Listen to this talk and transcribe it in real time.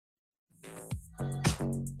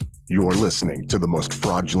You're listening to the most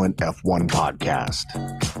fraudulent F1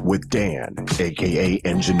 podcast with Dan, aka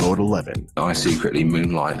Engine Mode 11. I secretly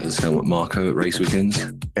moonlight as Helmut Marko at race weekends.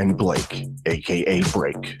 And Blake, aka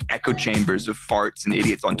Break. Echo chambers of farts and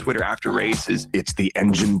idiots on Twitter after races. It's the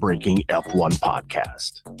engine breaking F1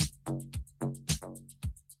 podcast.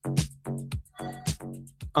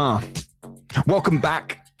 Welcome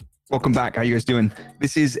back. Welcome back. How you guys doing?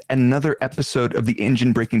 This is another episode of the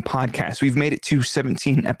Engine Breaking Podcast. We've made it to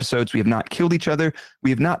 17 episodes. We have not killed each other. We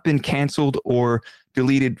have not been canceled or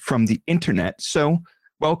deleted from the internet. So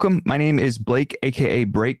welcome. My name is Blake, aka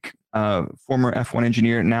Break, former F1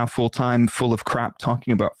 engineer, now full-time, full of crap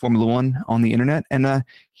talking about Formula One on the internet. And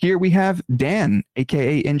here we have Dan,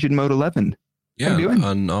 aka Engine Mode 11. Yeah,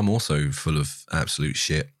 and I'm also full of absolute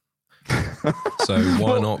shit. So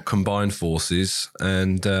why not combine forces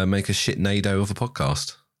and make a shitnado of a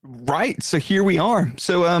podcast? Right. So here we are.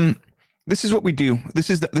 So this is what we do. This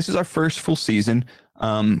is our first full season.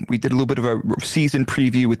 We did a little bit of a season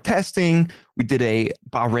preview with testing. We did a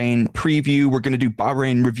Bahrain preview. We're going to do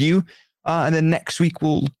Bahrain review. And then next week,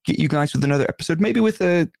 we'll get you guys with another episode, maybe with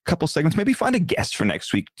a couple segments, maybe find a guest for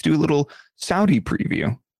next week to do a little Saudi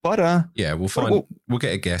preview. But yeah, we'll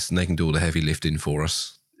get a guest and they can do all the heavy lifting for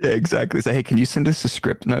us. Yeah, exactly. Say, hey, can you send us the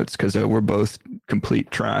script notes? Because we're both complete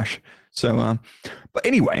trash. So, but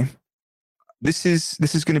anyway, this is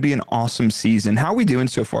going to be an awesome season. How are we doing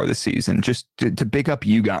so far this season? Just to big up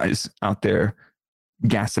you guys out there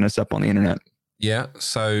gassing us up on the internet. Yeah.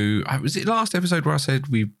 So was it last episode where I said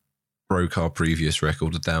we broke our previous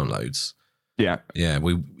record of downloads? Yeah. Yeah.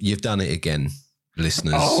 You've done it again,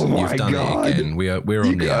 listeners. Oh my You've done God. it again. We're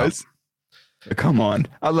on the up. Come on.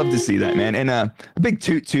 I love to see that, man. And a big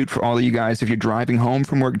toot for all of you guys. If you're driving home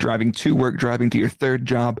from work, driving to work, driving to your third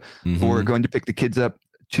job, or going to pick the kids up,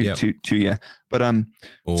 toot to you. But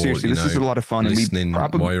seriously, this is a lot of fun. Listening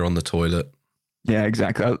while you're on the toilet. Yeah,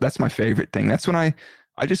 exactly. That's my favorite thing. That's when I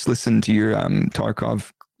just listen to your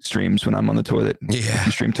Tarkov streams when I'm on the toilet. Yeah. If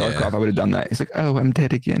you stream Tarkov, I would have done that. It's like, oh, I'm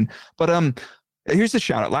dead again. But here's the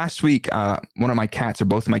shout out. Last week, one of my cats, or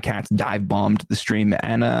both of my cats, dive bombed the stream,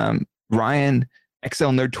 and Ryan XL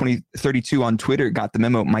Nerd 2032 on Twitter got the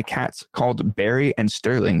memo. My cat's called Barry and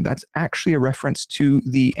Sterling. That's actually a reference to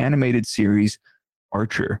the animated series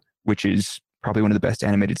Archer, which is probably one of the best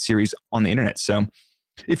animated series on the internet. So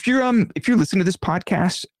if you're listening to this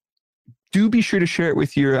podcast, do be sure to share it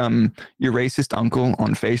with your racist uncle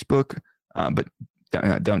on Facebook. But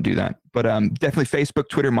don't do that. But definitely Facebook,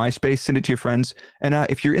 Twitter, MySpace, send it to your friends. And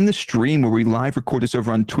if you're in the stream where we live record this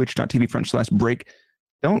over on twitch.tv/break,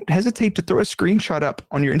 don't hesitate to throw a screenshot up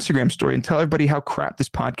on your Instagram story and tell everybody how crap this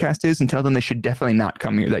podcast is and tell them they should definitely not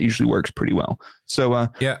come here. That usually works pretty well. So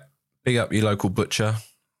yeah, big up your local butcher.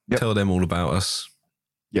 Yep. Tell them all about us.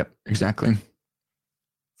 Yep, exactly.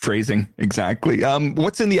 Phrasing, exactly.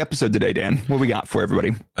 What's in the episode today, Dan? What we got for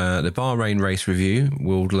everybody? The Bahrain race review.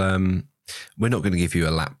 We're not going to give you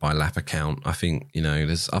a lap by lap account. I think,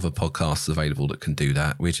 there's other podcasts available that can do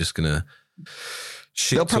that. We're just going to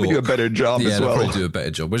they'll probably do a better job as well. They'll probably do a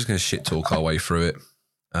better job. We're just going to shit talk our way through it.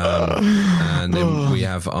 And then we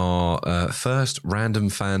have our first random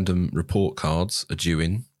fandom report cards are due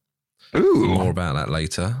in. Ooh. More about that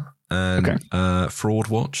later. And Fraud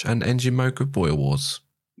Watch and Engine Mode Good Boy Awards.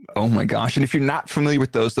 Oh my gosh. And if you're not familiar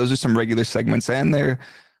with those are some regular segments and they're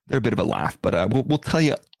a bit of a laugh, but we'll tell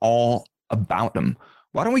you all about them.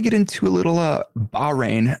 Why don't we get into a little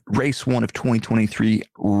Bahrain Race 1 of 2023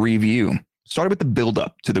 review? Started with the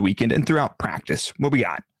build-up to the weekend and throughout practice. What we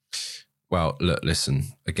got? Well, look, listen,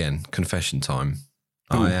 again, confession time.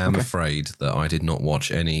 Ooh, I am afraid that I did not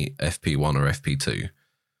watch any FP1 or FP2.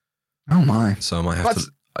 Oh, my. So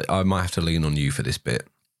I might have to lean on you for this bit.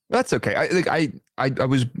 That's okay. I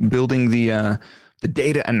was building the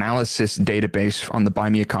data analysis database on the Buy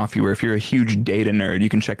Me a Coffee, where if you're a huge data nerd, you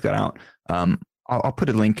can check that out. I'll put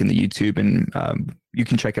a link in the YouTube and you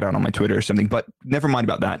can check it out on my Twitter or something, but never mind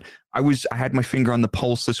about that. I had my finger on the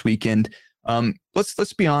pulse this weekend.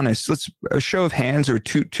 Let's be honest. Let's a show of hands or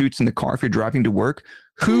toots in the car if you're driving to work.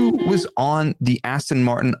 Who was on the Aston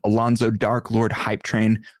Martin Alonso Dark Lord hype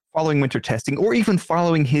train following winter testing, or even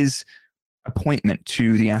following his appointment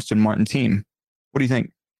to the Aston Martin team? What do you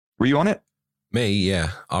think? Were you on it? Me,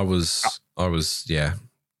 yeah. I was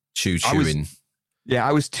chewing. Yeah,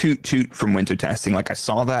 I was toot from winter testing. Like I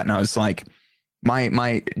saw that and I was like,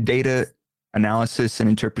 my data analysis and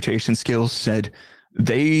interpretation skills said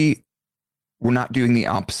they were not doing the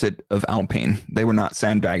opposite of Alpine. They were not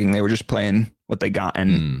sandbagging. They were just playing what they got,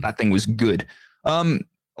 and that thing was good.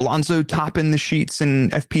 Alonso topping the sheets in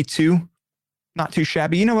FP2, not too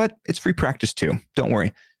shabby. You know what? It's free practice 2. Don't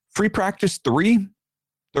worry. Free practice 3,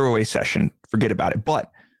 throwaway session. Forget about it.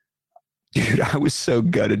 But dude, I was so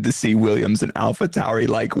gutted to see Williams and AlphaTauri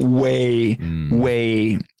like way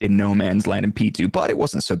in no man's land in P2, but it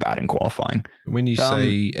wasn't so bad in qualifying. When you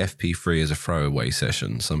say FP3 is a throwaway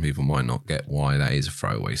session, some people might not get why that is a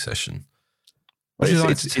throwaway session. Would you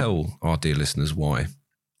like to tell our dear listeners why?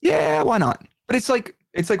 Yeah, why not? But it's like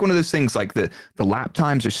one of those things, like the lap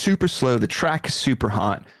times are super slow, the track is super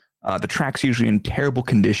hot, the track's usually in terrible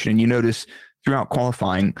condition. You notice throughout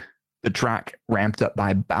qualifying, the track ramped up by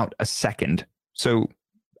about a second. So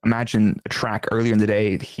imagine a track earlier in the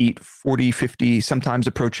day, heat 40, 50, sometimes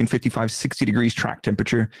approaching 55, 60 degrees track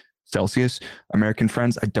temperature Celsius. American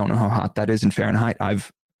friends, I don't know how hot that is in Fahrenheit.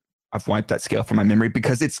 I've wiped that scale from my memory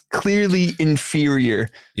because it's clearly inferior.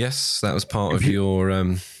 Yes, that was part of your,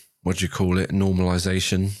 what do you call it,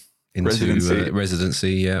 normalization into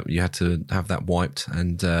residency. Yeah, you had to have that wiped,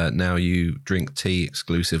 and now you drink tea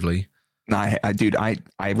exclusively. I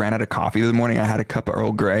ran out of coffee this morning. I had a cup of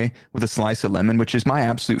Earl Grey with a slice of lemon, which is my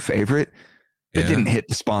absolute favorite. It didn't hit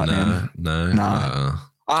the spot, man. No.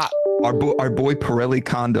 Our boy Pirelli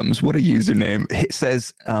Condoms, what a username. It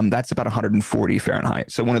says that's about 140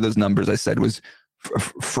 Fahrenheit. So one of those numbers I said was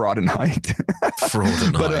Fraudenheit.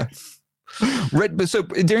 But so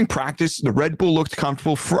during practice, the Red Bull looked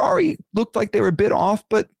comfortable. Ferrari looked like they were a bit off,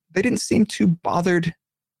 but they didn't seem too bothered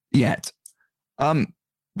yet.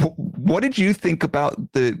 What did you think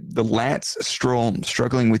about the Lance Stroll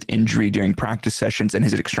struggling with injury during practice sessions and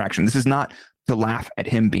his extraction? This is not to laugh at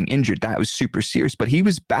him being injured. That was super serious, but he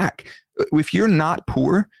was back. If you're not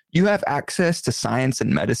poor, you have access to science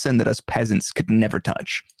and medicine that us peasants could never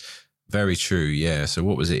touch. Very true, yeah. So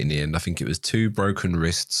what was it in the end? I think it was 2 broken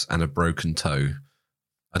wrists and a broken toe.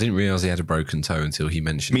 I didn't realize he had a broken toe until he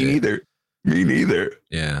mentioned it. Me neither.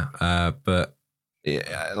 Yeah, but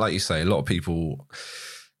like you say, a lot of people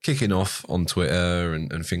kicking off on Twitter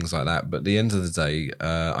and things like that. But at the end of the day,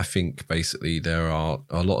 I think basically there are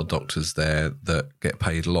a lot of doctors there that get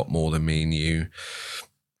paid a lot more than me and you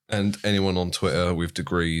and anyone on Twitter with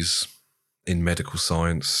degrees in medical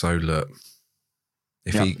science. So look,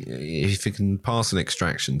 if he can pass an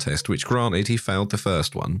extraction test, which granted he failed the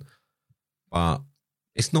first one, but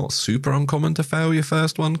it's not super uncommon to fail your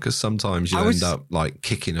first one because sometimes you end up like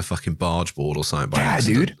kicking a fucking barge board or something by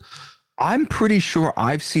accident. Dude. I'm pretty sure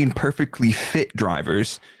I've seen perfectly fit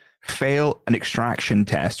drivers fail an extraction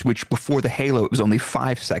test, which before the halo, it was only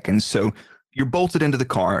 5 seconds. So you're bolted into the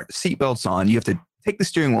car, seatbelts on, you have to take the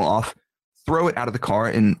steering wheel off, throw it out of the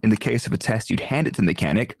car. In the case of a test, you'd hand it to the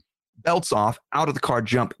mechanic, belts off, out of the car,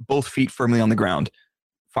 jump, both feet firmly on the ground.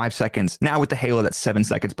 5 seconds. Now with the halo, that's 7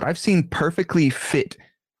 seconds. But I've seen perfectly fit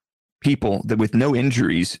people that with no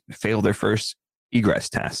injuries fail their first egress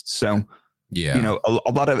test. So yeah, you know,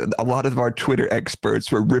 a lot of our Twitter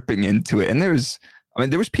experts were ripping into it, and there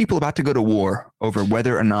was people about to go to war over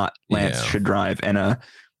whether or not Lance should drive, and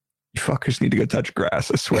you fuckers need to go touch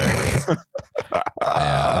grass, I swear.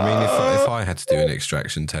 I mean, if I had to do an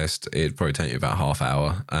extraction test, it'd probably take me about half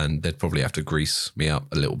hour, and they'd probably have to grease me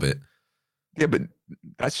up a little bit. Yeah, but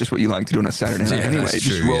that's just what you like to do on a Saturday night anyway.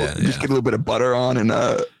 Just get a little bit of butter on and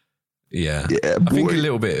I think a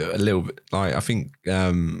little bit. Like I think.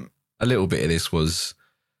 A little bit of this was,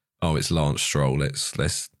 it's Lance Stroll. Let's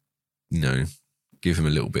give him a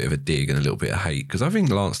little bit of a dig and a little bit of hate because I think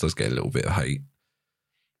Lance does get a little bit of hate.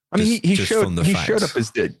 I mean, he showed up as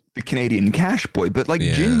the Canadian cash boy, but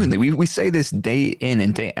genuinely, we say this day in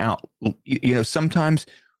and day out. You know, sometimes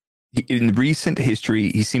in recent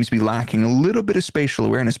history, he seems to be lacking a little bit of spatial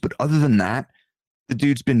awareness, but other than that, the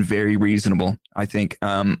dude's been very reasonable. I think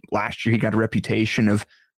last year he got a reputation of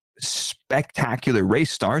spectacular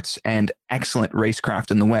race starts and excellent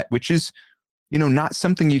racecraft in the wet, which is, you know, not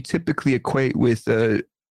something you typically equate with a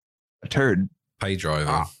turd pay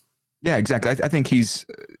driver. Yeah, exactly. I think he's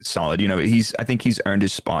solid. You know, I think he's earned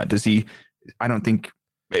his spot. Did he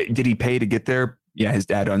pay to get there? Yeah, his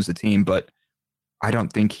dad owns the team, but I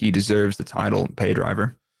don't think he deserves the title pay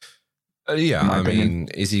driver. I mean,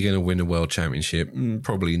 is he going to win a world championship?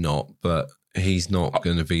 Probably not, but he's not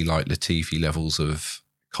going to be like Latifi levels of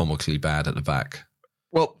comically bad at the back.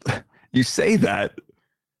 Well, you say that.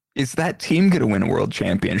 Is that team going to win a world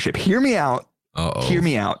championship? Hear me out. Hear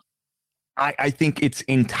me out. I think it's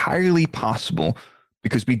entirely possible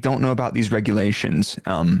because we don't know about these regulations.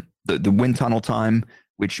 The wind tunnel time,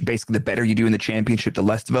 which basically the better you do in the championship, the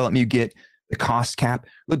less development you get. The cost cap.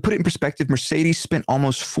 Look, put it in perspective. Mercedes spent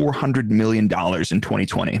almost $400 million in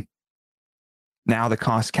 2020. Now the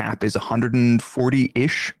cost cap is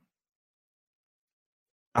 140-ish.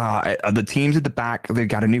 The teams at the back, they've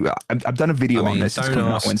got a new. I've done a video on this. It's coming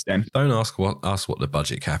out Wednesday. Don't ask us what the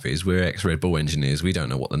budget cap is. We're ex-Red Bull engineers. We don't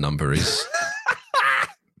know what the number is.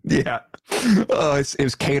 Yeah. Oh, it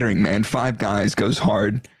was catering, man. 5 Guys goes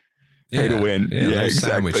hard. Pay to win. Yeah, those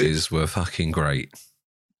sandwiches were fucking great.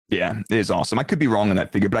 Yeah, it is awesome. I could be wrong on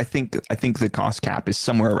that figure, but I think the cost cap is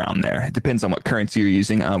somewhere around there. It depends on what currency you're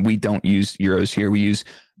using. We don't use euros here. We use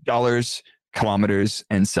dollars, kilometers,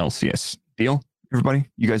 and Celsius. Deal? Everybody,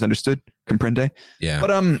 you guys understood? Comprende? Yeah.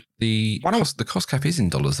 But the cost cap is in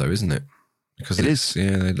dollars though, isn't it? Because it is.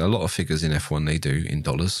 Yeah, a lot of figures in F1 they do in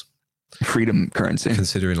dollars. Freedom currency.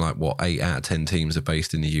 Considering like what 8 out of 10 teams are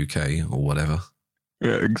based in the UK or whatever.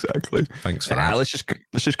 Yeah, exactly. Thanks for that. Let's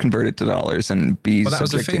just convert it to dollars and be. Well, that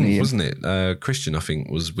was the thing, wasn't it? Christian, I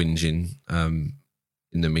think, was whinging in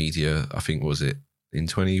the media. I think was it in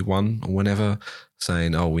 21 or whenever,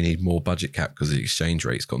 saying, "Oh, we need more budget cap because the exchange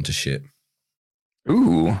rate's gone to shit."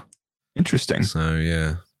 Ooh, interesting. So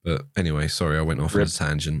yeah, but anyway, sorry, I went off on a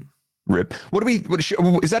tangent. Rip.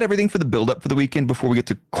 Is that everything for the build-up for the weekend before we get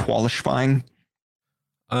to qualifying?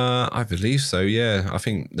 I believe so, yeah. I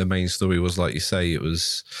think the main story was, like you say, it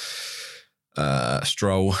was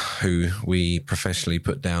Stroll, who we professionally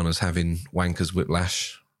put down as having wanker's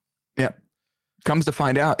whiplash. Yeah. Comes to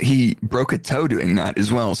find out, he broke a toe doing that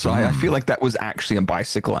as well. So I feel like that was actually a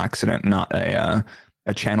bicycle accident, not a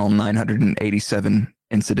Channel 987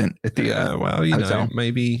 incident at the well, you know,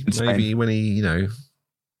 maybe when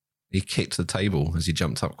he kicked the table as he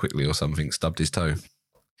jumped up quickly or something, stubbed his toe.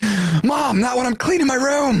 Mom, not when I'm cleaning my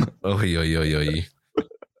room. Oh,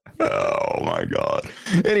 Oh my God.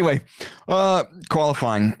 Anyway,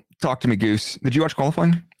 qualifying. Talk to me, Goose. Did you watch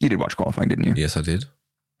qualifying? You did watch qualifying, didn't you? Yes, I did.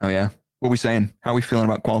 Oh yeah. What are we saying? How are we feeling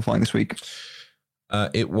about qualifying this week?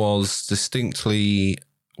 It was distinctly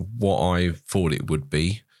what I thought it would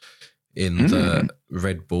be. In the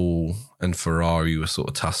Red Bull and Ferrari were sort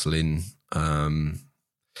of tussling.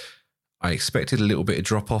 I expected a little bit of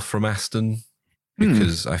drop off from Aston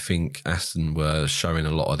because I think Aston were showing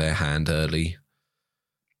a lot of their hand early.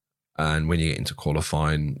 And when you get into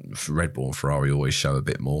qualifying, Red Bull and Ferrari always show a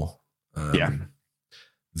bit more.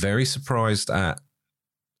 Very surprised at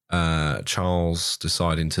Charles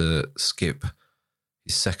deciding to skip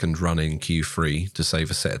his second run in Q3 to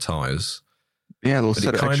save a set of tyres. Yeah, a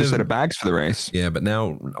little extra set of bags for the race. Yeah, but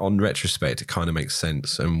now on retrospect, it kind of makes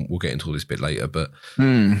sense. And we'll get into all this a bit later. But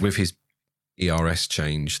with his ERS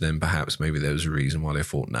change, then perhaps maybe there was a reason why they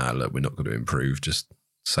thought, nah, look, we're not going to improve. Just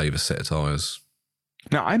save a set of tyres.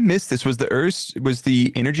 Now, I missed this. Was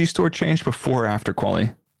the energy store changed before or after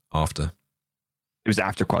quali? After. It was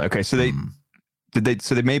after quali. Okay, so they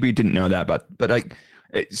maybe didn't know that, but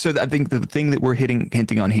so I think the thing that we're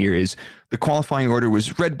hinting on here is the qualifying order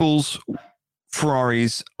was Red Bulls,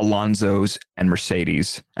 Ferraris, Alonso's, and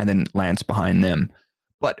Mercedes, and then Lance behind them.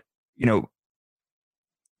 But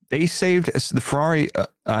they saved the Ferrari.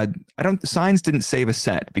 Sainz didn't save a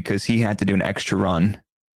set because he had to do an extra run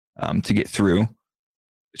to get through,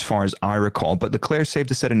 as far as I recall. But Leclerc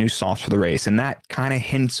saved a set of new softs for the race, and that kind of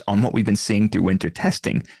hints on what we've been seeing through winter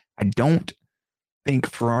testing. I don't think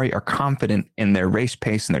Ferrari are confident in their race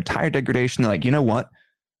pace and their tire degradation. They're like, you know what?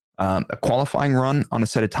 A qualifying run on a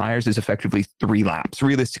set of tires is effectively 3 laps.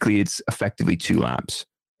 Realistically, it's effectively 2 laps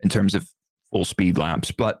in terms of full speed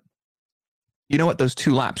laps. But you know what? Those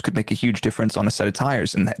 2 laps could make a huge difference on a set of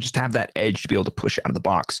tires and just have that edge to be able to push out of the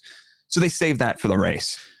box. So they saved that for the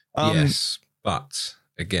race. Yes, but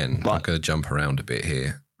again, I'm going to jump around a bit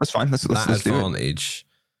here. That's fine. Let's advantage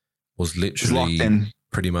was literally locked in.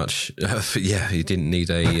 Pretty much. You didn't need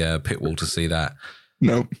a pit wall to see that.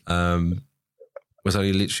 No. Was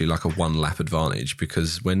only literally like a 1 lap advantage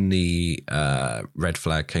because when the red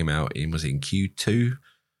flag came out in Q2?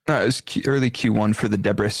 No, it was early Q1 for the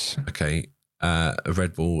Debris. Okay.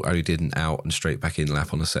 Red Bull only did an out and straight back in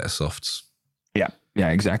lap on a set of softs. Yeah,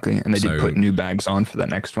 exactly. And they did put new bags on for that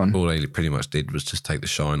next one. All they pretty much did was just take the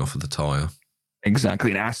shine off of the tyre.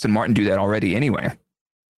 Exactly. And Aston Martin do that already anyway.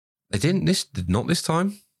 They didn't not this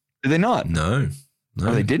time? Did they not? No.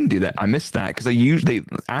 Oh, they didn't do that. I missed that because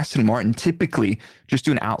Aston Martin typically just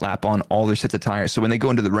do an out lap on all their sets of tires. So when they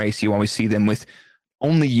go into the race, you always see them with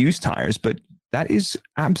only used tires. But that is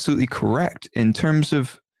absolutely correct. In terms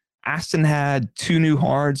of Aston had 2 new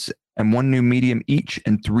hards and 1 new medium each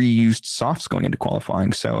and 3 used softs going into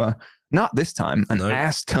qualifying. So not this time.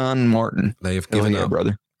 Aston Martin. They have given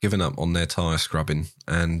up on their tire scrubbing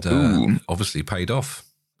and obviously paid off.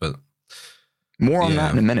 But more on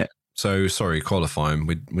that in a minute. So sorry, qualifying.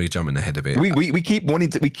 We're jumping ahead a bit. We keep wanting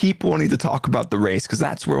to talk about the race because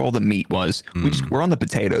that's where all the meat was. We're on the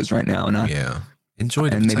potatoes right now. Yeah. Enjoy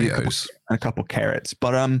the and potatoes. maybe a couple carrots.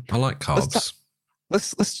 But I like carbs.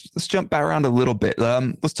 Let's jump back around a little bit.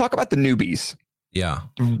 Let's talk about the newbies. Yeah.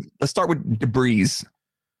 Let's start with Debris.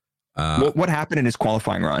 What happened in his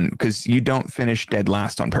qualifying run? Because you don't finish dead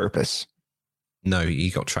last on purpose. No, he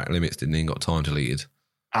got track limits, didn't he? He got time deleted.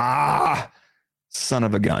 Son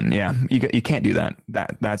of a gun. Yeah, you can't do that.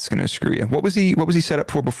 That's going to screw you. What was he set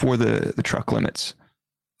up for before the truck limits?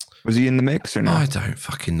 Was he in the mix or not? I don't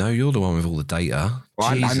fucking know. You're the one with all the data. Well,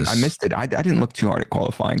 I missed it. I didn't look too hard at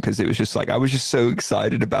qualifying because it was just like I was just so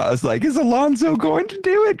excited about it. I was like, is Alonso going to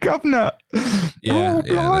do it, Governor? Yeah,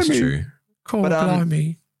 that's true. Cool,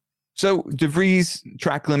 blimey. So De Vries,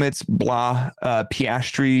 track limits, blah.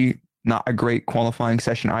 Piastri, not a great qualifying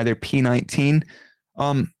session either. P19.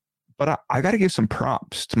 But I got to give some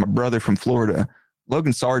props to my brother from Florida,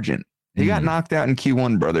 Logan Sargent. He got knocked out in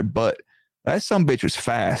Q1, brother, but that sumbitch was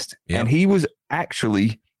fast. Yep. And he was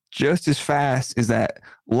actually just as fast as that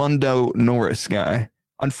Lando Norris guy.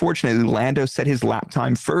 Unfortunately, Lando set his lap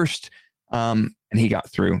time first, and he got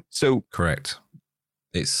through. So correct.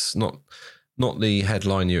 It's not the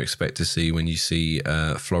headline you expect to see when you see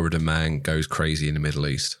Florida man goes crazy in the Middle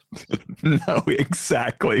East. No,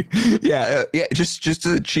 exactly. Yeah, just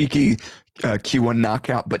a cheeky Q1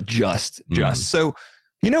 knockout, but just. So,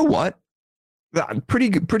 you know what? Pretty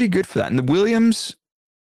good for that. And the Williams,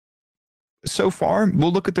 so far,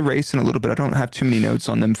 we'll look at the race in a little bit. I don't have too many notes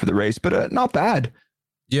on them for the race, but not bad.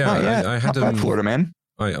 Yeah, I had bad, Florida man.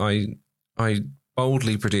 I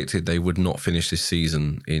boldly predicted they would not finish this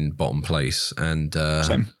season in bottom place, and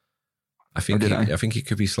Same. I think it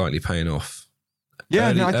could be slightly paying off. Yeah,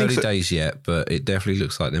 I think early so. days yet, but it definitely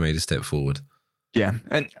looks like they made a step forward. Yeah,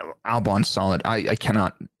 and Albon's solid. I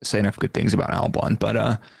cannot say enough good things about Albon,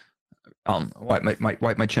 but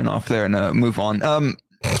wipe my chin off there and move on.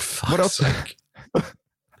 What else?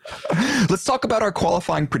 Let's talk about our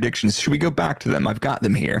qualifying predictions. Should we go back to them? I've got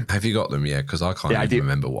them here. Have you got them? Yeah, because I can't even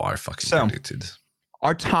remember what I fucking predicted.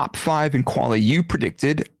 Our top 5 in quali, you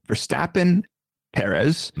predicted Verstappen,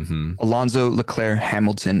 Perez, Alonso, Leclerc,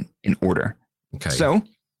 Hamilton in order. Okay. So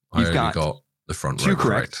you've got the front row 2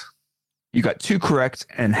 correct. You got 2 correct,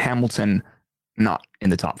 and Hamilton not in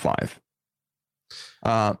the top 5.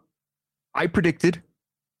 I predicted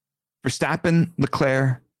Verstappen,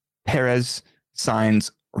 Leclerc, Perez, Sainz,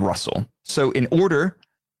 Russell. So in order,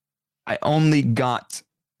 I only got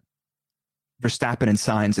Verstappen and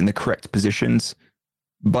Sainz in the correct positions,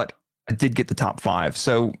 but I did get the top 5.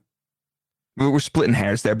 So we're splitting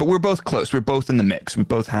hairs there, but we're both close. We're both in the mix. We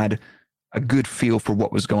both had a good feel for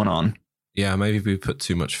what was going on. Yeah, maybe we put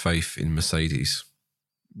too much faith in Mercedes.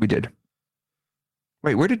 We did.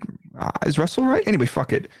 Wait, where did is Russell right? Anyway,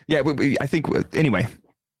 fuck it. Yeah, I think anyway,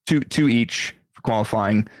 two each for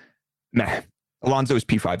qualifying. Meh. Alonso is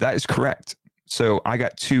P5. That is correct. So I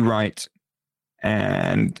got 2 right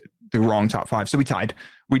and the wrong top 5. So we tied.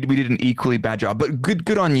 We did an equally bad job, but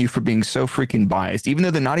good on you for being so freaking biased, even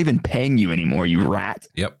though they're not even paying you anymore, you rat.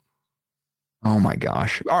 Yep. Oh my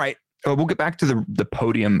gosh. All right. We'll get back to the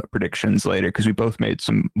podium predictions later because we both made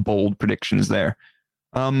some bold predictions there.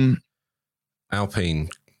 Alpine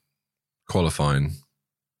qualifying.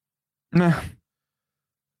 Nah.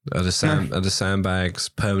 Are the sandbags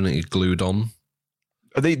permanently glued on?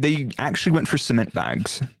 They actually went for cement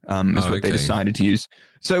bags, is what they decided to use.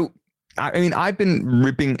 So, I mean, I've been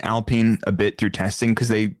ripping Alpine a bit through testing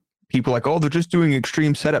because people are like, oh, they're just doing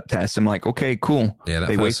extreme setup tests. I'm like, okay, cool. Yeah, that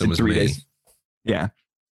they wasted was 3 me. days. Yeah,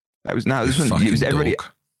 that was not. This one, it was everybody. Dog.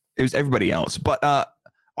 It was everybody else. But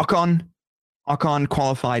Ocon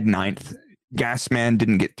qualified 9th. Gasman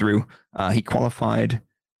didn't get through. He qualified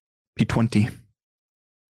P20.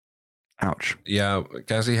 Ouch. Yeah,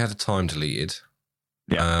 Gasly had a time deleted.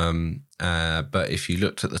 Yeah. But if you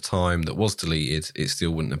looked at the time that was deleted, it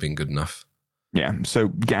still wouldn't have been good enough. Yeah. So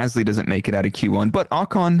Gasly doesn't make it out of Q1, but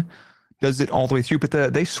Ocon does it all the way through.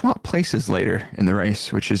 But they swap places later in the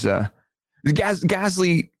race, which is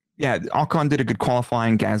Gasly. Yeah, Ocon did a good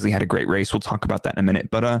qualifying. Gasly had a great race. We'll talk about that in a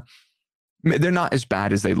minute. But they're not as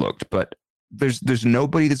bad as they looked. But there's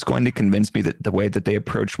nobody that's going to convince me that the way that they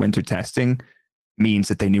approached winter testing means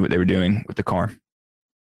that they knew what they were doing with the car.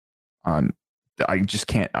 I just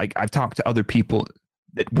can't. I've talked to other people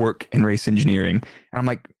that work in race engineering, and I'm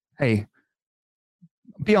like, hey,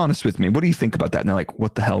 be honest with me. What do you think about that? And they're like,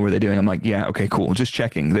 what the hell were they doing? I'm like, yeah, okay, cool. Just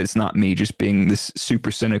checking that it's not me just being this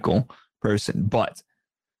super cynical person. But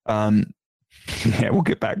yeah, we'll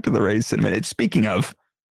get back to the race in a minute. Speaking of,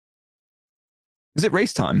 is it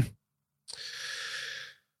race time?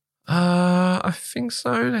 I think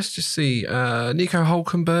so. Let's just see. Nico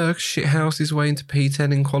Hulkenberg shithoused his way into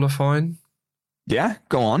P10 in qualifying. Yeah,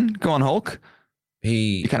 go on, Hulk.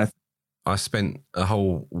 I spent a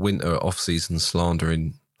whole winter off-season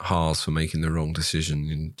slandering Haas for making the wrong decision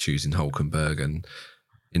in choosing Hulkenberg, and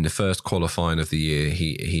in the first qualifying of the year,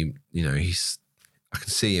 I can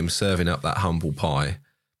see him serving up that humble pie,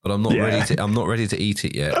 but I'm not ready to eat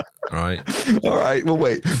it yet. All right. All right. Well,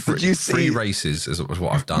 wait. Did you see 3 races is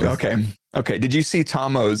what I've done? Okay. Did you see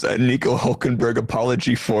Tomo's Nico Hulkenberg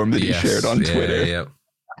apology form that he shared on Twitter?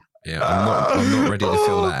 Yeah. I'm not ready to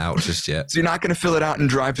fill that out just yet. So you're not going to fill it out and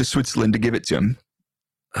drive to Switzerland to give it to him?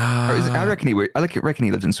 I reckon he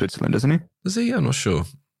lives in Switzerland, doesn't he? Does he? I'm not sure.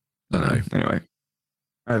 I don't know. Anyway,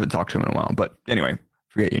 I haven't talked to him in a while, but anyway,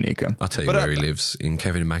 forget you, Nico. I'll tell you where he lives, in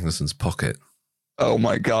Kevin Magnussen's pocket. Oh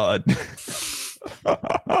my God.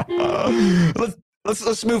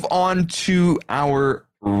 Let's move on to our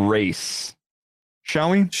race,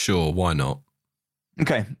 shall we? Sure, why not?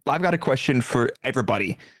 Okay, I've got a question for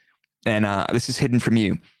everybody, and this is hidden from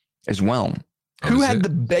you as well. Who had the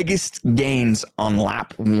biggest gains on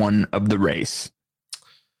lap 1 of the race?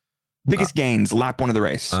 Biggest gains, lap 1 of the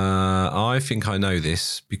race. I think I know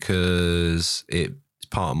this because it's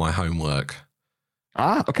part of my homework.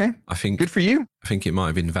 Okay. Good for you. I think it might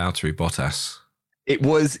have been Valtteri Bottas. It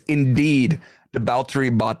was indeed the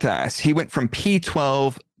Valtteri Bottas. He went from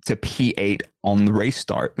P12 to P8 on the race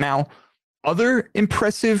start. Now, other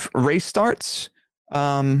impressive race starts.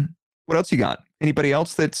 What else you got? Anybody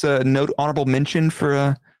else that's a honorable mention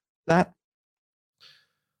for that?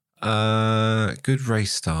 Good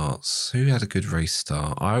race starts. Who had a good race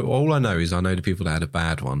start? All I know is I know the people that had a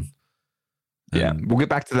bad one. Yeah, we'll get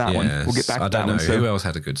back to that one. We'll get back to that one. So who else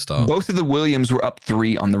had a good start? Both of the Williams were up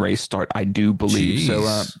 3 on the race start, I do believe. Jeez.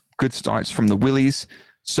 So good starts from the Willies.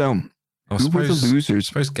 So who were the losers? I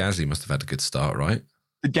suppose Gasly must have had a good start, right?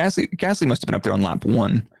 Gasly must have been up there on lap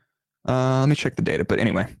 1. Let me check the data. But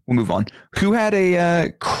anyway, we'll move on. Who had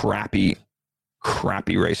a crappy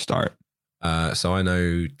race start? So I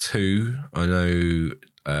know 2. I know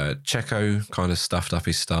Checo kind of stuffed up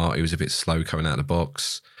his start. He was a bit slow coming out of the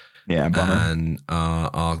box. Yeah, bummer. And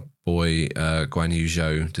our boy Guan Yu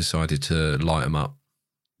Zhou decided to light him up.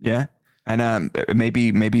 Yeah, and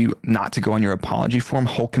maybe not to go on your apology form.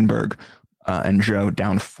 Hulkenberg and Zhou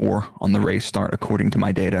down 4 on the race start, according to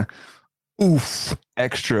my data. Oof,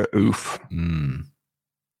 extra oof.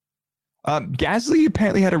 Gasly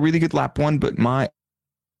apparently had a really good lap 1, but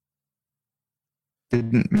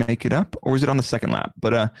didn't make it up, or was it on the second lap?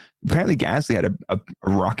 But apparently Gasly had a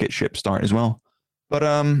rocket ship start as well. But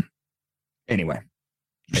anyway,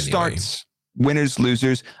 starts, winners,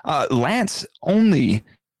 losers. Lance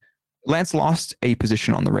lost a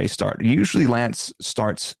position on the race start. Usually Lance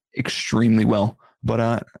starts extremely well,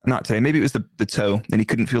 but not today. Maybe it was the toe, and he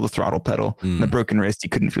couldn't feel the throttle pedal. And the broken wrist, he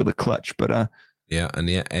couldn't feel the clutch. But yeah, and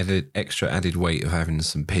the added weight of having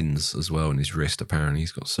some pins as well in his wrist. Apparently,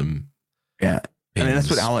 he's got some. Yeah, pins. I mean that's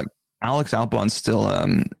what Alex Albon's still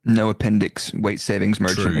no appendix weight savings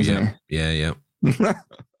merchant, isn't he? Yeah.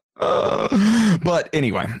 But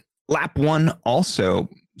anyway, lap 1 also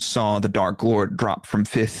saw the Dark Lord drop from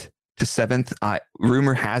 5th to 7th.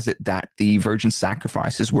 Rumor has it that the virgin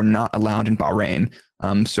sacrifices were not allowed in Bahrain,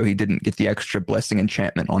 so he didn't get the extra blessing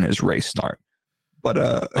enchantment on his race start. But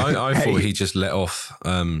I thought he just let off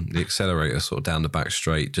the accelerator sort of down the back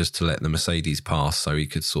straight just to let the Mercedes pass, so he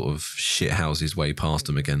could sort of shithouse his way past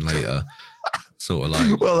them again later. Sort of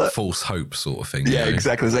like false hope sort of thing. Yeah,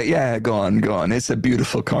 exactly. It's like, yeah, go on. It's a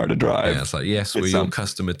beautiful car to drive. Yeah, it's like, yes, we're your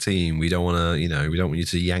customer team. We don't want to, we don't want you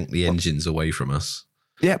to yank the engines away from us.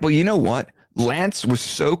 Yeah, well, you know what? Lance was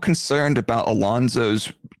so concerned about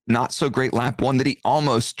Alonso's not so great lap 1 that he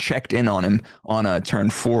almost checked in on him on turn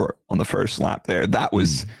 4 on the first lap there. That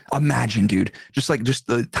was, imagine, dude, just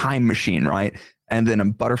the time machine, right? And then a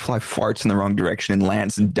butterfly farts in the wrong direction, and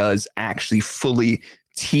Lance does actually fully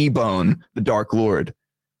T-bone the Dark Lord.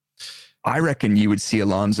 I reckon you would see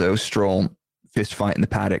Alonso Stroll fist fight in the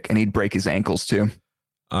paddock, and he'd break his ankles too.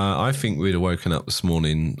 I think we'd have woken up this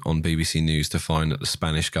morning on BBC News to find that the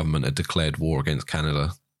Spanish government had declared war against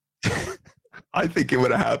Canada. I think it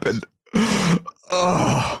would have happened.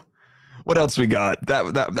 Oh, what else we got?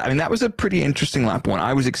 That was a pretty interesting lap 1.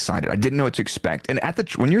 I was excited. I didn't know what to expect. And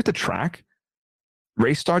when you're at the track,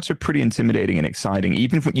 race starts are pretty intimidating and exciting,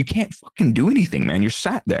 even if you can't fucking do anything, man. You're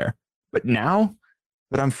sat there. But now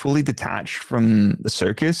that I'm fully detached from the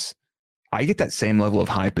circus, I get that same level of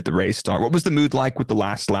hype at the race start. What was the mood like with the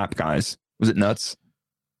last lap, guys? Was it nuts?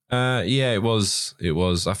 Yeah, it was.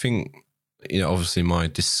 I think, obviously my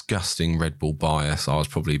disgusting Red Bull bias, I was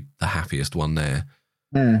probably the happiest one there.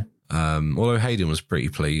 Although Hayden was pretty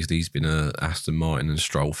pleased. He's been a Aston Martin and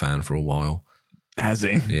Stroll fan for a while. Has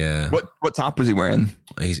he? Yeah. What top was he wearing?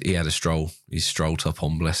 He had a stroll. His stroll top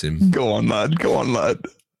on, bless him. Go on, lad.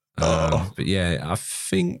 But yeah, I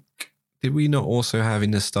think, did we not also have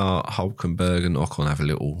in the start Hulkenberg and Ocon have a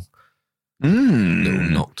little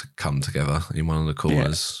knock to come together in one of the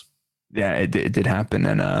corners? Yeah, it did happen.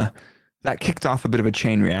 And that kicked off a bit of a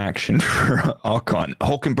chain reaction for Ocon.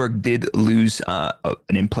 Hulkenberg did lose an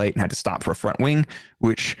in plate and had to stop for a front wing,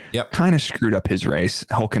 which kind of screwed up his race.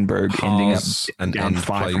 Hulkenberg ending up down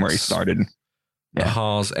 5 from where he started. The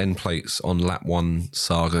Haas end plates on lap 1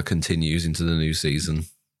 saga continues into the new season.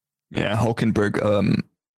 Yeah, Hulkenberg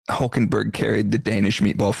carried the Danish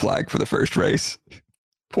meatball flag for the first race.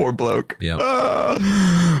 Poor bloke. Yeah.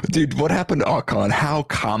 Dude, what happened to Ocon? How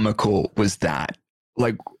comical was that?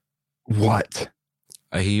 Like, what?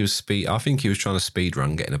 I think he was trying to speed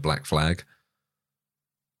run, getting a black flag.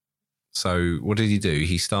 So what did he do?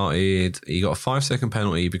 He got a 5-second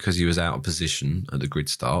penalty because he was out of position at the grid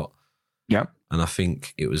start. Yep. And I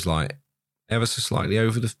think it was like ever so slightly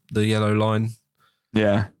over the yellow line.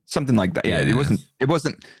 Yeah, something like that. Yeah, it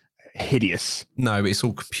wasn't hideous. No, but it's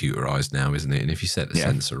all computerized now, isn't it? And if you set the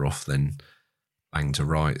sensor off, then bang to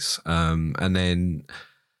rights. And then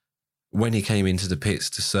when he came into the pits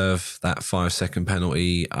to serve that 5-second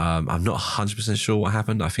penalty, I'm not 100% sure what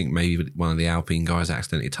happened. I think maybe one of the Alpine guys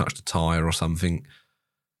accidentally touched a tyre or something.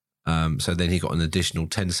 So then he got an additional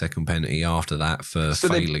 10-second penalty after that for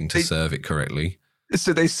failing to serve it correctly.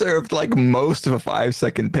 So they served like most of a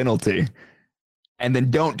 5-second penalty and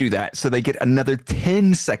then don't do that. So they get another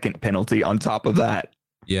 10-second penalty on top of that.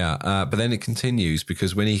 Yeah, but then it continues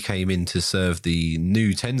because when he came in to serve the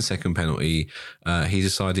new 10-second penalty, he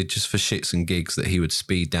decided just for shits and gigs that he would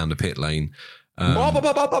speed down the pit lane.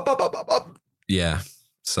 Yeah,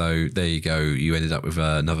 so there you go. You ended up with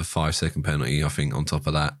another 5-second penalty, I think, on top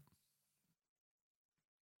of that.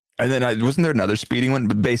 And then wasn't there another speeding one?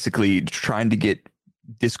 But basically trying to get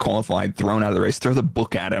disqualified, thrown out of the race, throw the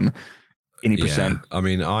book at him any percent. I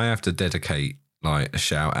mean, I have to dedicate like a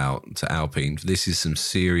shout out to Alpine. This is some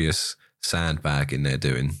serious sandbagging they're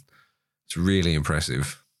doing. It's really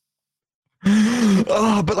impressive.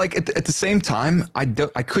 But like at the same time, I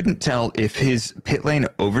couldn't tell if his pit lane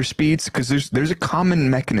overspeeds, because there's a common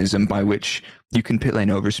mechanism by which you can pit lane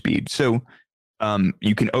overspeed. So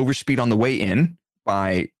you can overspeed on the way in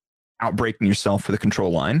by outbraking yourself for the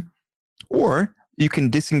control line, or you can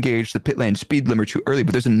disengage the pit lane speed limiter too early.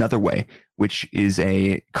 But there's another way, which is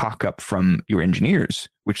a cock up from your engineers,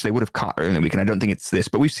 which they would have caught early in the week. And I don't think it's this,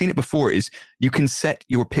 but we've seen it before, is you can set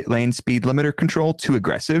your pit lane speed limiter control too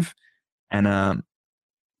aggressive. And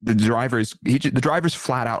the driver's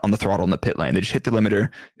flat out on the throttle in the pit lane. They just hit the limiter.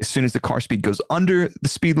 As soon as the car speed goes under the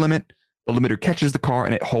speed limit, the limiter catches the car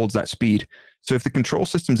and it holds that speed. So if the control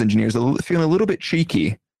systems engineers are feeling a little bit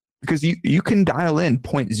cheeky, because you can dial in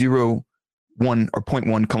 0.01 or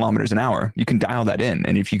 0.1 kilometers an hour, you can dial that in.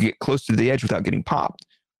 And if you get close to the edge without getting popped,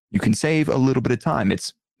 you can save a little bit of time.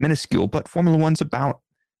 It's minuscule, but Formula One's about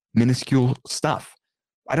minuscule stuff.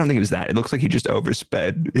 I don't think it was that. It looks like he just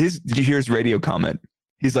oversped. Did you hear his radio comment?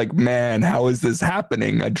 He's like, man, how is this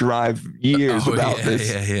happening? I drive years without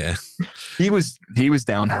this. Yeah. He was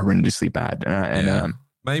down horrendously bad.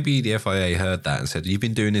 Maybe the FIA heard that and said, you've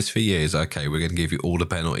been doing this for years. Okay, we're going to give you all the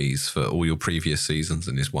penalties for all your previous seasons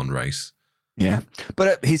in this one race. Yeah.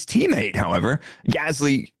 But his teammate, however,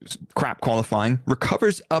 Gasly, crap qualifying,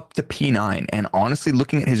 recovers up to P9. And honestly,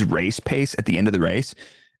 looking at his race pace at the end of the race,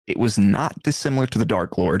 it was not dissimilar to the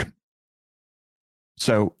Dark Lord.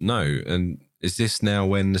 So no. And is this now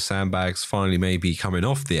when the sandbags finally may be coming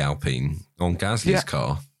off the Alpine on Gasly's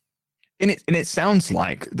car? And it sounds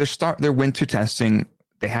like their winter testing,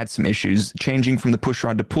 they had some issues changing from the push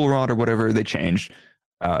rod to pull rod or whatever they changed.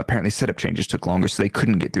 Apparently setup changes took longer, so they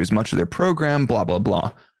couldn't get through as much of their program, blah, blah,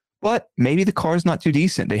 blah. But maybe the car's not too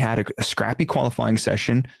decent. They had a scrappy qualifying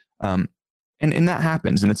session. And that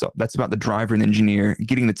happens. And that's about the driver and engineer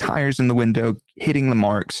getting the tires in the window, hitting the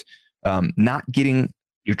marks, not getting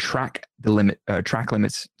your track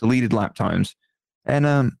limits, deleted lap times,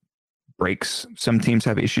 and brakes. Some teams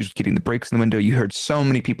have issues with getting the brakes in the window. You heard so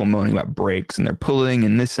many people moaning about brakes and they're pulling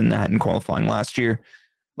and this and that in qualifying last year.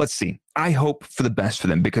 Let's see. I hope for the best for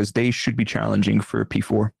them, because they should be challenging for a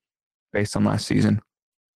P4 based on last season.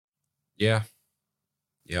 Yeah.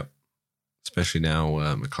 Yep. Especially now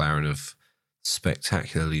McLaren have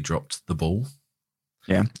spectacularly dropped the ball.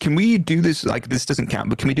 Yeah. Can we do this? Like, this doesn't count,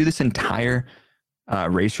 but can we do this entire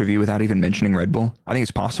race review without even mentioning Red Bull? I think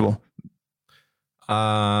it's possible.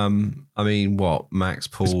 I mean, what? Max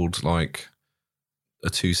pulled like a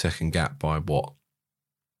 2-second gap by what?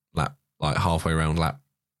 Lap, like halfway around lap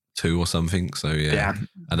 2 or something. So yeah.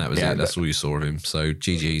 And that was it. That's all you saw of him. So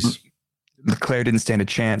GG's. Leclerc didn't stand a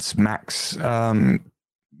chance. Max,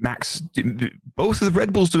 both of the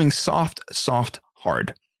Red Bulls doing soft,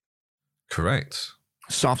 hard. Correct.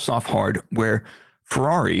 Soft, hard. Where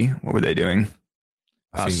Ferrari, what were they doing?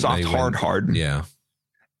 Soft, hard. Yeah.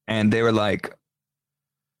 And they were like,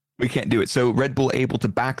 we can't do it. So Red Bull able to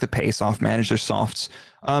back the pace off, manage their softs.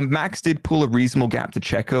 Max did pull a reasonable gap to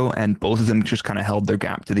Checo, and both of them just kind of held their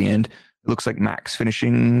gap to the end. It looks like Max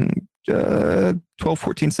finishing 12,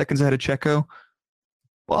 14 seconds ahead of Checo.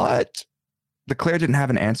 But Leclerc didn't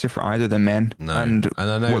have an answer for either of them, man. No. And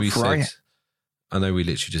I know we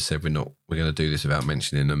literally just said we're going to do this without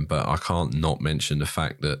mentioning them, but I can't not mention the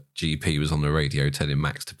fact that GP was on the radio telling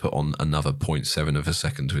Max to put on another 0.7 of a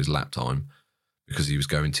second to his lap time because he was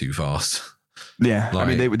going too fast. Yeah, I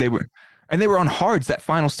mean they were on hards. That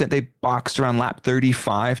final stint, they boxed around lap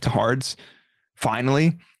 35 to hards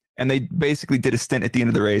finally, and they basically did a stint at the end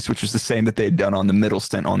of the race, which was the same that they had done on the middle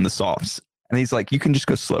stint on the softs. And he's like, "You can just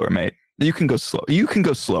go slower, mate. You can go slow. You can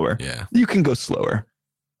go slower. Yeah, you can go slower."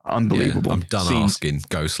 Unbelievable. Yeah, I'm done asking.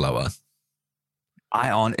 Go slower.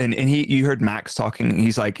 You heard Max talking.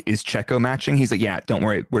 He's like, "Is Checo matching?" He's like, "Yeah, don't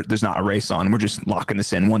worry. There's not a race on. We're just locking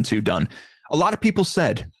this in. 1-2 done." A lot of people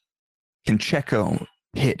said, "Can Checo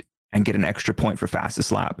hit and get an extra point for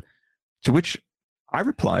fastest lap?" To which I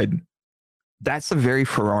replied, "That's a very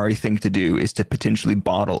Ferrari thing to do, is to potentially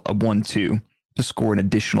bottle a 1-2 to score an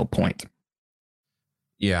additional point."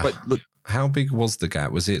 Yeah. But look, how big was the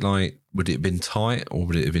gap? Was it like, would it have been tight or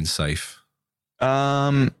would it have been safe?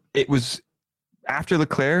 It was after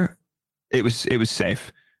Leclerc. It was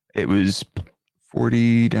safe. It was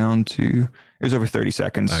 40 down to, it was over 30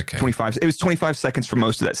 seconds. Okay. 25. It was 25 seconds for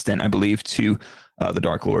most of that stint, I believe, to the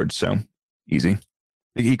Dark Lord. So easy.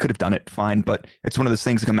 He could have done it fine, but it's one of those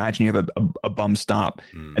things. Like, imagine you have a bum stop,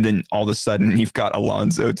 and then all of a sudden you've got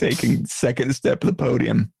Alonso taking second step of the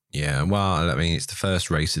podium. Yeah, well, I mean, it's the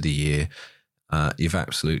first race of the year. You've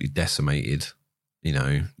absolutely decimated,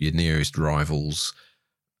 your nearest rivals.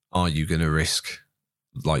 Are you going to risk,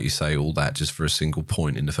 like you say, all that just for a single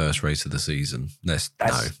point in the first race of the season? No,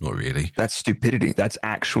 not really. That's stupidity. That's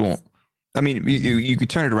actual. I mean, you could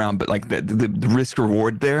turn it around, but like the risk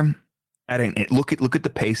reward there. Look at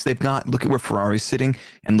the pace they've got. Look at where Ferrari's sitting,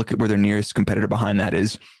 and look at where their nearest competitor behind that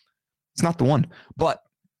is. It's not the one. But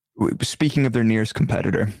speaking of their nearest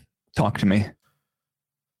competitor, talk to me.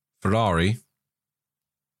 Ferrari.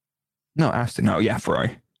 No, Aston. No, yeah,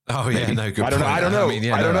 Ferrari. Oh yeah, maybe. No, good. I don't know.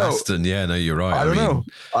 I don't know. Aston. Yeah, no, you're right. I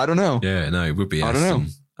don't know. Yeah, no, it would be Aston.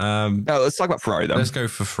 No, let's talk about Ferrari though. Let's go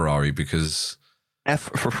for Ferrari because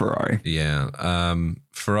F for Ferrari. Yeah.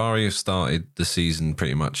 Ferrari have started the season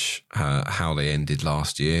pretty much how they ended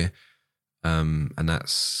last year. And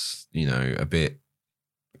that's, a bit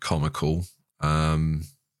comical.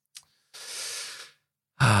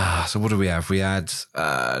 So what do we have? We had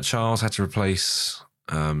Charles had to replace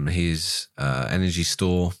his energy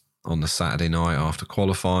store on the Saturday night after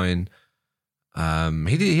qualifying.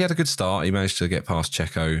 He had a good start. He managed to get past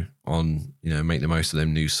Checo on, make the most of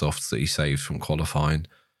them new softs that he saved from qualifying.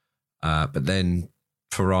 But then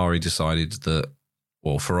Ferrari decided that,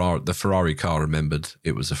 the Ferrari car remembered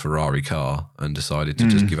it was a Ferrari car and decided to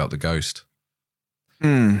just give up the ghost.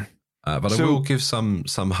 But I will give some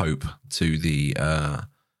hope to the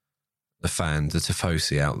fan, the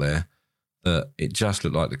Tifosi out there, that it just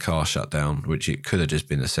looked like the car shut down, which it could have just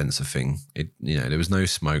been a sensor thing. There was no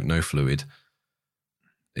smoke, no fluid.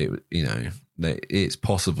 It's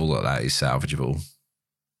possible that is salvageable.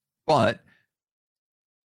 But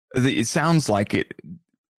it sounds like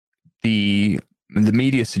the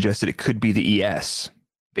media suggested it could be the ES,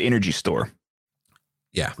 the energy store.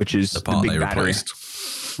 Yeah. Which is the part big they battery,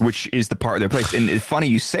 replaced. which is the part they replaced. And it's funny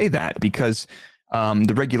you say that because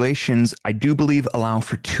the regulations, I do believe, allow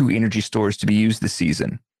for 2 energy stores to be used this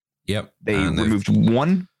season. Yep. They removed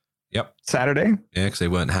one. Yep. Saturday. Yeah, because they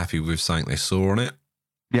weren't happy with something they saw on it.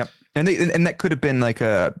 Yep. And that could have been like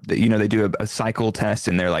they do a cycle test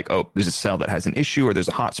and they're like, oh, there's a cell that has an issue or there's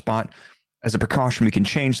a hot spot. As a precaution, we can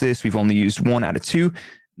change this. We've only used 1 out of 2.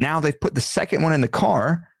 Now they've put the second one in the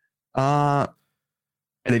car. And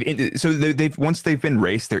they've once they've been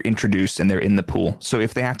raced, they're introduced and they're in the pool. So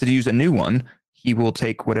if they have to use a new one, he will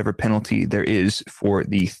take whatever penalty there is for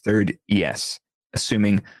the third ES,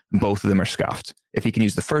 assuming both of them are scuffed. If he can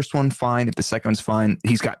use the first one, fine. If the second one's fine,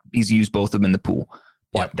 he's used both of them in the pool.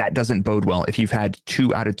 But that doesn't bode well if you've had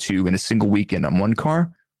 2 out of 2 in a single weekend on one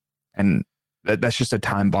car, and that's just a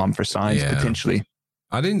time bomb for Sainz potentially.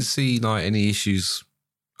 I didn't see any issues.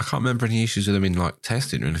 I can't remember any issues with them in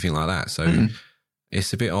testing or anything like that. So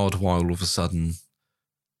it's a bit odd why all of a sudden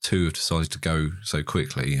two have decided to go so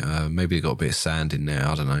quickly. Maybe they got a bit of sand in there.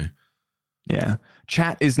 I don't know. Yeah.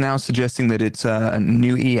 Chat is now suggesting that it's a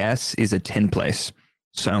new ES is a 10 place.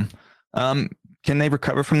 So can they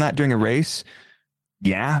recover from that during a race?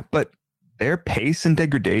 Yeah, but their pace and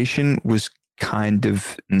degradation was kind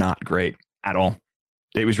of not great at all.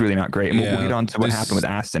 It was really not great. And we'll get on to what happened with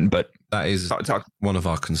Aston, but that is one of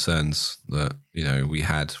our concerns that, we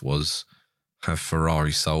had was, have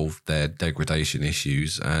Ferrari solved their degradation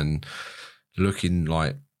issues? And looking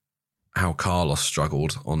like how Carlos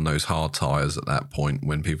struggled on those hard tyres at that point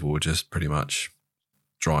when people were just pretty much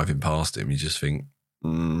driving past him, you just think,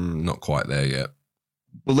 not quite there yet.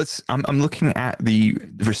 Well, I'm looking at the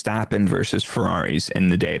Verstappen versus Ferraris in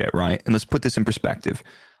the data, right? And let's put this in perspective.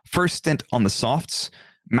 First stint on the softs,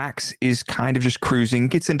 Max is kind of just cruising,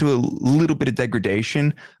 gets into a little bit of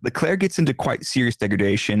degradation. Leclerc gets into quite serious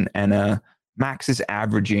degradation, and Max is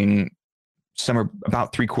averaging somewhere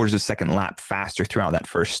about 3/4 of a second lap faster throughout that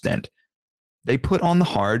first stint. They put on the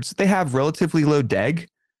hards. They have relatively low deg,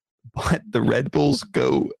 but the Red Bulls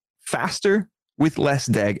go faster with less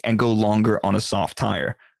deg and go longer on a soft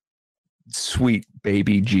tire. Sweet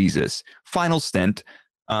baby Jesus. Final stint.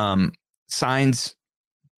 Sainz,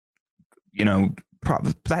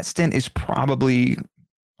 that stint is probably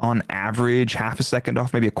on average half a second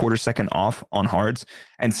off, maybe a quarter second off on hards.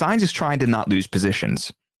 And Sainz is trying to not lose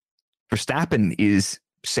positions. Verstappen is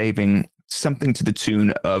saving something to the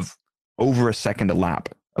tune of over a second a lap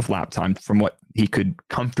of lap time from what he could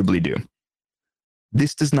comfortably do.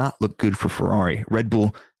 This does not look good for Ferrari. Red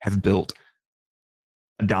Bull have built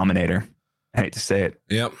a dominator. I hate to say it.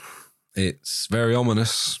 Yep. It's very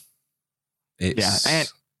ominous. It's,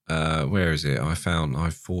 where is it?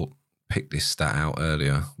 Picked this stat out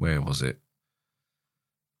earlier. Where was it?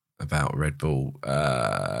 About Red Bull.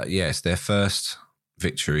 It's their first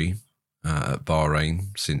victory at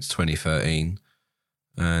Bahrain since 2013.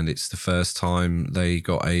 And it's the first time they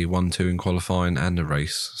got a 1-2 in qualifying and a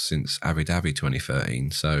race since Abu Dhabi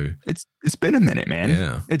 2013. So it's been a minute, man.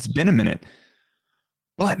 Yeah. It's been a minute.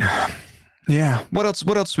 But yeah, what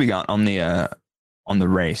else we got on the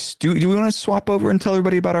race? Do we want to swap over and tell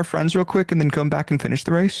everybody about our friends real quick and then come back and finish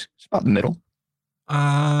the race? It's about the middle.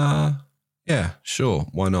 Yeah, sure.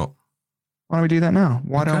 Why not? Why don't we do that now?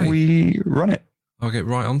 Why don't we run it? I'll get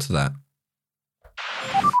right onto that.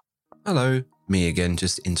 Hello. Me again,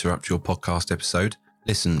 just to interrupt your podcast episode.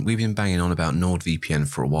 Listen, we've been banging on about NordVPN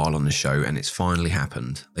for a while on the show, and it's finally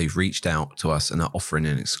happened. They've reached out to us and are offering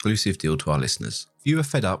an exclusive deal to our listeners. If you are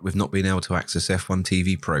fed up with not being able to access F1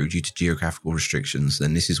 TV Pro due to geographical restrictions,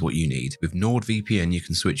 then this is what you need. With NordVPN, you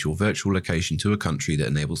can switch your virtual location to a country that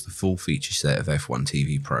enables the full feature set of F1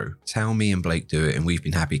 TV Pro. It's how me and Blake do it, and we've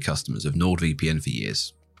been happy customers of NordVPN for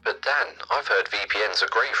years. But Dan, I've heard VPNs are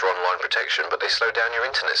great for online protection, but they slow down your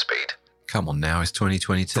internet speed. Come on now, it's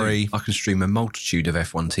 2022. I can stream a multitude of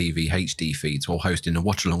F1 TV HD feeds while hosting a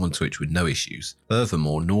watch-along on Twitch with no issues.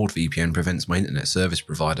 Furthermore, NordVPN prevents my internet service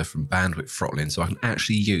provider from bandwidth throttling, so I can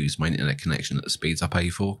actually use my internet connection at the speeds I pay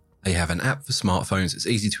for. They have an app for smartphones that's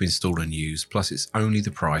easy to install and use, plus it's only the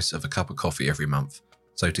price of a cup of coffee every month.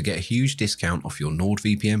 So to get a huge discount off your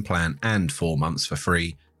NordVPN plan and 4 months for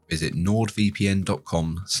free, visit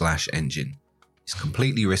nordvpn.com/engine. It's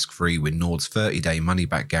completely risk-free with Nord's 30-day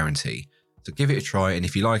money-back guarantee. So give it a try, and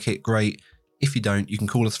if you like it, great. If you don't, you can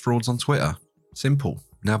call us frauds on Twitter. Simple.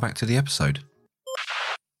 Now back to the episode.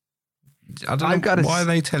 I don't know why are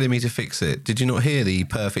they telling me to fix it. Did you not hear the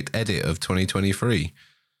perfect edit of 2023?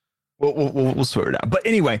 We'll sort it out. But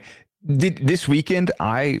anyway, this weekend,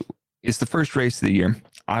 it's the first race of the year.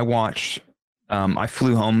 I watched. I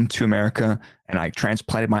flew home to America and I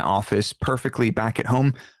transplanted my office perfectly back at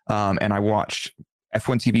home. And I watched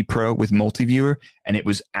F1 TV Pro with multi-viewer, and it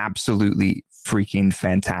was absolutely freaking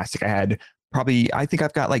fantastic. I think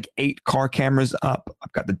I've got like 8 car cameras up.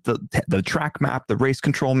 I've got the track map, the race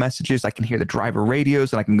control messages. I can hear the driver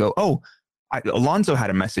radios, and I can go, Alonso had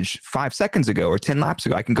a message 5 seconds ago or 10 laps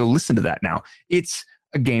ago. I can go listen to that now. It's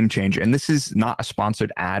a game changer. And this is not a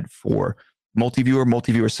sponsored ad for multi-viewer.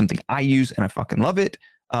 Multi-viewer is something I use, and I fucking love it.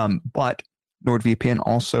 But NordVPN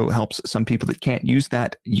also helps some people that can't use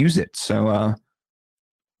that use it. So,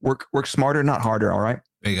 work smarter, not harder. All right.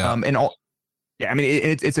 There you go.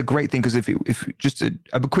 It's a great thing because if just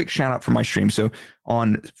a quick shout out for my stream. So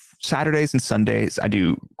on Saturdays and Sundays, I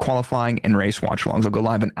do qualifying and race watch alongs. I'll go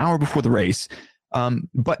live an hour before the race.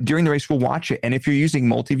 But during the race, we'll watch it. And if you're using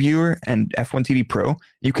multi-viewer and F1 TV Pro,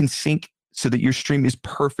 you can sync so that your stream is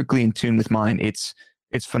perfectly in tune with mine. It's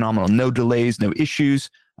phenomenal. No delays, no issues.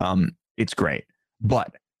 It's great.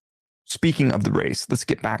 But speaking of the race, let's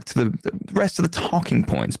get back to the rest of the talking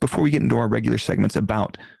points before we get into our regular segments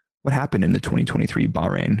about what happened in the 2023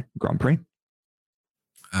 Bahrain Grand Prix.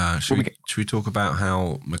 Should we talk about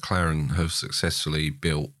how McLaren have successfully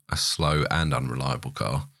built a slow and unreliable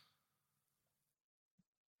car?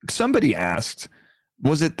 Somebody asked,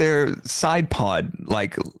 was it their side pod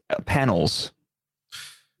like panels?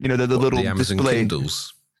 You know, the little the Amazon display.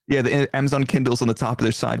 Kindles. Yeah, the Amazon Kindles on the top of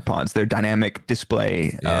their side pods, their dynamic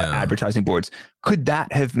display advertising boards. Could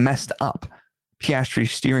that have messed up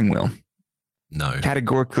Piastri's steering wheel? No.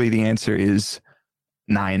 Categorically, the answer is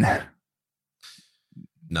 9.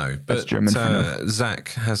 No, but Zach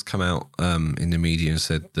has come out in the media and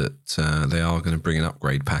said that they are going to bring an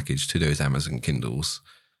upgrade package to those Amazon Kindles.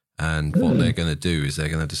 And what they're going to do is they're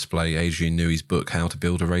going to display Adrian Newey's book, How to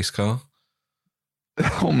Build a Race Car.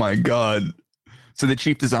 Oh, my God. So the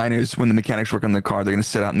chief designers, when the mechanics work on the car, they're going to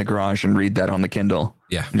sit out in the garage and read that on the Kindle.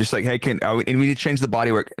 Yeah. And just like, hey, and we need to change the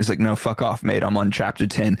bodywork. It's like, no, fuck off, mate. I'm on chapter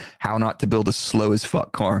 10, how not to build a slow as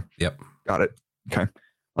fuck car. Yep. Got it. Okay.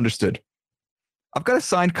 Understood. I've got a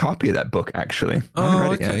signed copy of that book, actually.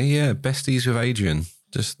 Oh, okay. Yeah. Besties with Adrian.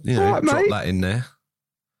 Just, drop that in there.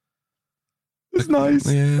 It's nice.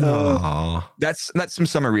 Yeah. That's some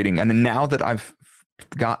summer reading. And then now that I've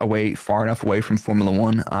got far enough away from Formula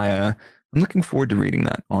One, I'm looking forward to reading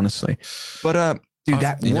that, honestly. But dude,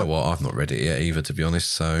 you know what? I've not read it yet either, to be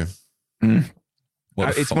honest. So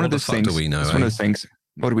it's one of those things. Do we know? It's one of those things.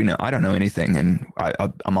 What do we know? I don't know anything, and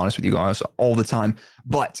I'm honest with you guys all the time.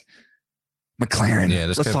 But McLaren. Yeah,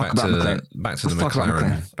 let's go talk about McLaren. Back to the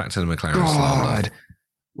McLaren. Back to the McLaren. God.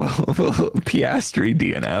 Well, Piastri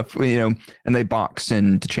DNF, and they boxed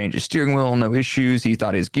in to change his steering wheel, no issues. He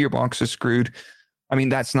thought his gearbox was screwed. I mean,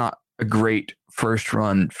 that's not a great first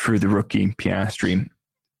run for the rookie Piastri.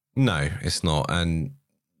 No, it's not. And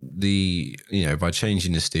by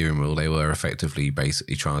changing the steering wheel, they were effectively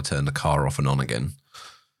basically trying to turn the car off and on again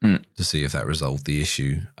to see if that resolved the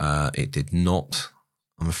issue. It did not,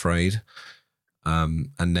 I'm afraid. And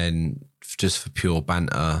then just for pure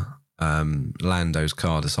banter, Lando's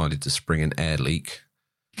car decided to spring an air leak.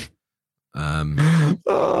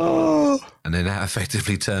 And then that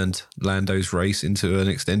effectively turned Lando's race into an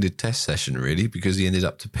extended test session, really, because he ended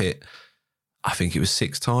up to pit, I think it was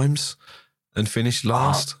 6 times, and finished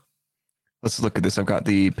last. Let's look at this. I've got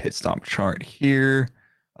the pit stop chart here.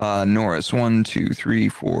 Norris, 1, 2, 3,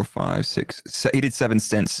 4, 5, 6. He did 7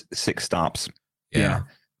 stints, 6 stops. Yeah.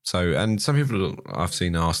 So, and some people I've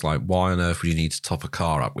seen ask, like, why on earth would you need to top a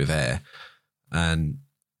car up with air? And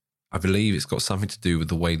I believe it's got something to do with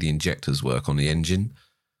the way the injectors work on the engine.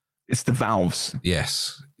 It's the valves.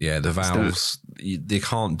 Yes. Yeah, the valves. They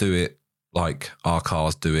can't do it like our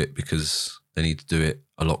cars do it because they need to do it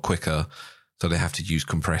a lot quicker. So they have to use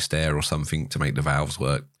compressed air or something to make the valves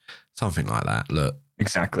work. Something like that. Look.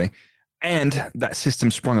 Exactly. And that system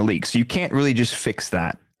sprung a leak. So you can't really just fix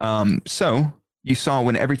that. So you saw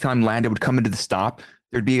when every time Lando would come into the stop,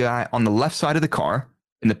 there'd be a guy on the left side of the car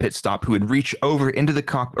in the pit stop who would reach over into the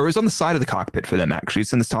cockpit, or it was on the side of the cockpit for them, actually.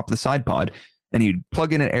 It's in the top of the side pod. And he'd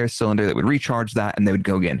plug in an air cylinder that would recharge that, and they would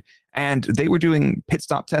go again. And they were doing pit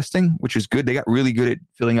stop testing, which was good. They got really good at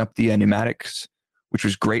filling up the pneumatics, which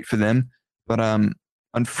was great for them. But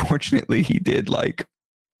unfortunately, he did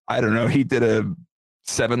he did a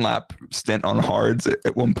 7-lap stint on hards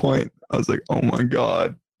at one point. I was like, oh my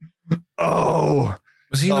God. Oh,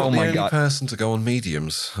 was he not the only person to go on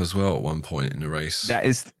mediums as well at one point in the race? That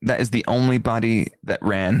is the only body that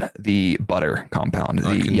ran the butter compound,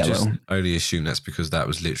 I can yellow. Just only assume that's because that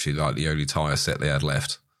was literally like the only tire set they had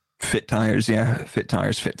left. Fit tires, yeah, fit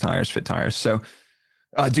tires. So,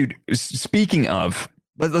 dude, speaking of,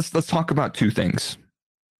 let's talk about 2 things.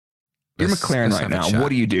 You're McLaren right now. What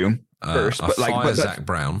do you do first? Zach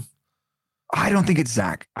Brown. I don't think it's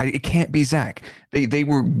Zach. It can't be Zach. They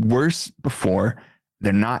were worse before.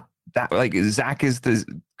 They're not that Zach is the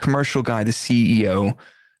commercial guy, the CEO.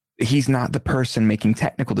 He's not the person making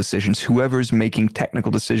technical decisions. Whoever's making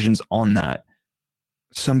technical decisions on that,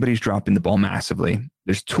 somebody's dropping the ball massively.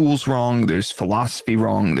 There's tools wrong. There's philosophy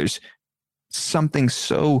wrong. There's something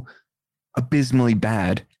so abysmally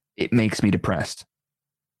bad. It makes me depressed.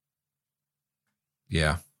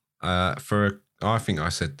 Yeah. I think I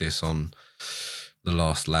said this on the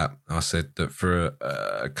last lap. I said that for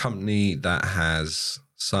a company that has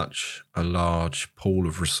such a large pool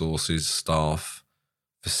of resources, staff,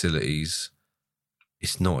 facilities,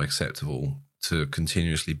 it's not acceptable to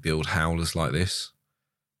continuously build howlers like this.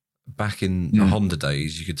 Back in the Honda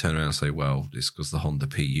days, you could turn around and say, well, it's because the Honda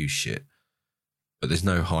PU shit. But there's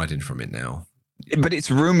no hiding from it now. But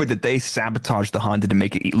it's rumored that they sabotaged the Honda to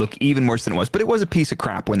make it look even worse than it was. But it was a piece of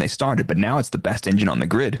crap when they started. But now it's the best engine on the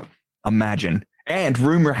grid. Imagine. And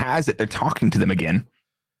rumor has it they're talking to them again.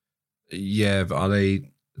 Yeah, but are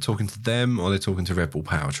they talking to them or are they talking to Red Bull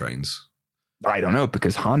powertrains? I don't know,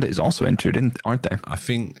 because Honda is also entered in, aren't they? I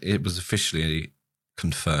think it was officially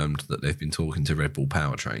confirmed that they've been talking to Red Bull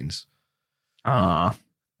powertrains.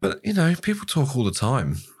 But, you know, people talk all the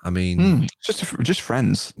time. I mean... just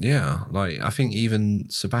friends. Yeah. Like, I think even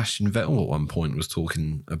Sebastian Vettel at one point was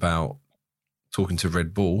talking to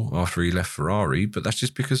Red Bull after he left Ferrari, but that's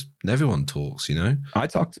just because everyone talks, you know? I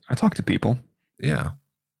talk to people. Yeah.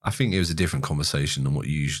 I think it was a different conversation than what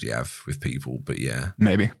you usually have with people, but yeah.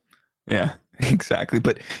 Maybe. Yeah, exactly.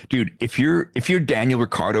 But, dude, if you're Daniel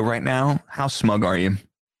Ricciardo right now, how smug are you?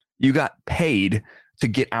 You got paid to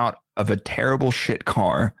get out of a terrible shit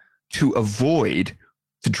car to avoid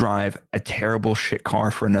to drive a terrible shit car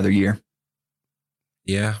for another year.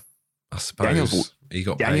 Yeah, I suppose he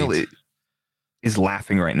got Daniel paid. Is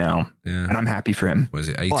laughing right now, and I'm happy for him. Was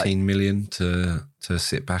it 18 million to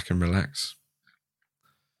sit back and relax?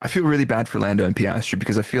 I feel really bad for Lando and Piastri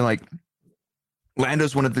because I feel like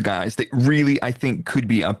Lando's one of the guys that really, I think, could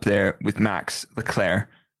be up there with Max Leclerc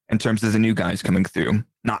in terms of the new guys coming through.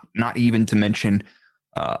 Not even to mention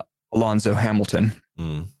Alonso Hamilton.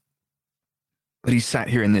 But he's sat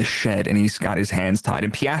here in this shed and he's got his hands tied.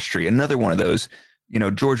 And Piastri, another one of those, you know,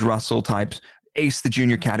 George Russell types, ace the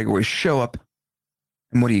junior category, show up.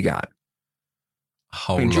 And what do you got? A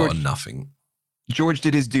whole lot of nothing. George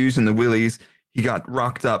did his dues in the Willies. He got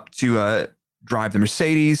rocked up to drive the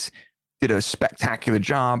Mercedes, did a spectacular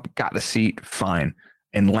job, got the seat, fine.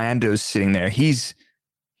 And Lando's sitting there. He's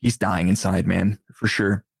dying inside, man, for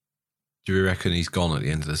sure. Do you reckon he's gone at the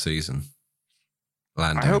end of the season?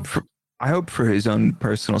 Lando. I hope for his own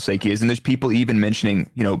personal sake he is. And there's people even mentioning,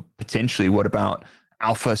 you know, potentially what about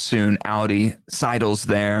Alpha soon, Audi, Seidel's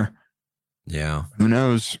there. Yeah. Who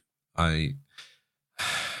knows? And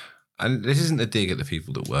this isn't a dig at the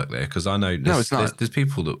people that work there, because I know there's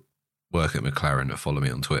people that work at McLaren that follow me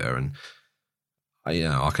on Twitter, and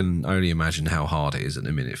I can only imagine how hard it is at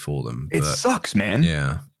the minute for them. It sucks, man.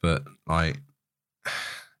 Yeah, but like,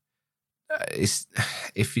 it's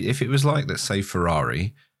if it was like, let's say,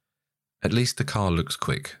 Ferrari, at least the car looks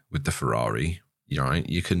quick with the Ferrari. You're right.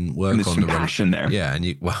 You can work on the passion there. Yeah, and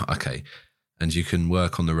you can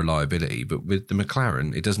work on the reliability. But with the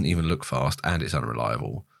McLaren, it doesn't even look fast, and it's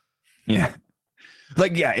unreliable. Yeah.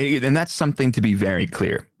 And that's something to be very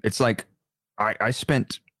clear. It's like I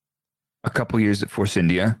spent a couple years at Force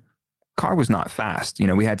India. Car was not fast. You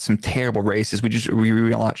know, we had some terrible races. We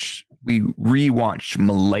rewatched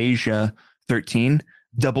Malaysia 13,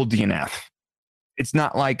 double DNF. It's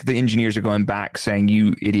not like the engineers are going back saying,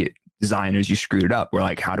 you idiot designers, you screwed it up. We're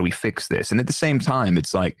like, how do we fix this? And at the same time,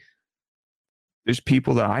 it's like, there's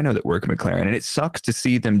people that I know that work at McLaren, and it sucks to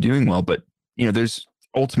see them doing well. But, you know, there's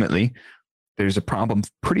a problem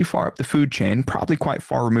pretty far up the food chain, probably quite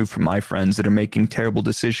far removed from my friends that are making terrible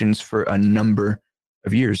decisions for a number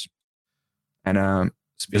of years. And it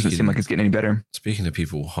doesn't seem like it's getting any better. Speaking of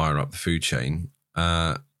people higher up the food chain,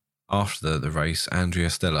 after the race, Andrea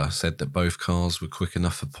Stella said that both cars were quick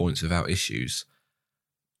enough for points without issues.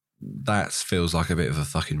 That feels like a bit of a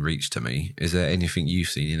fucking reach to me. Is there anything you've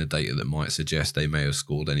seen in the data that might suggest they may have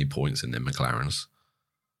scored any points in their McLarens?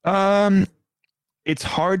 It's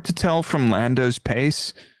hard to tell from Lando's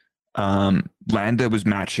pace. Lando was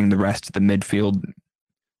matching the rest of the midfield,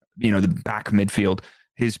 you know, the back midfield.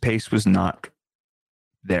 His pace was not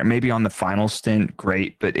there. Maybe on the final stint,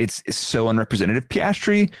 great, but it's so unrepresentative.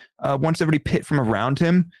 Piastri, once everybody pit from around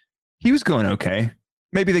him, he was going okay.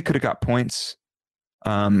 Maybe they could have got points.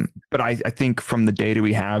 But I think from the data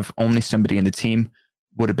we have, only somebody in the team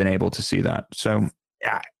would have been able to see that. So,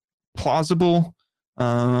 yeah, plausible.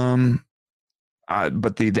 But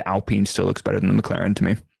the Alpine still looks better than the McLaren to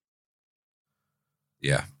me.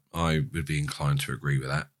 Yeah, I would be inclined to agree with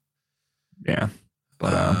that. Yeah.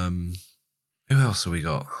 But, who else have we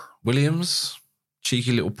got? Williams,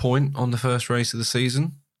 cheeky little point on the first race of the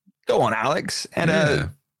season. Go on, Alex. And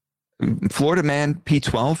Florida man,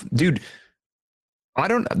 P12. Dude, my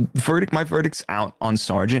verdict's out on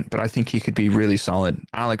Sargent, but I think he could be really solid.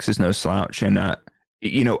 Alex is no slouch. And,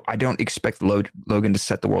 you know, I don't expect Logan to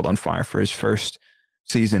set the world on fire for his first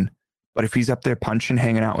season. But if he's up there punching,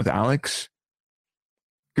 hanging out with Alex,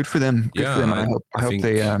 good for them. Good for them. I hope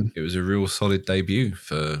they. It was a real solid debut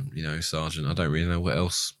for, you know, Sargent. I don't really know what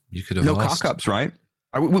else you could have asked. No cock-ups, right?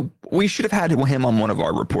 We should have had him on one of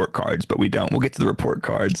our report cards, but we don't. We'll get to the report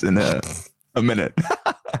cards in a minute.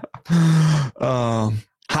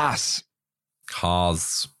 Haas.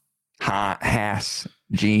 Haas,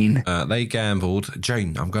 Gene. They gambled.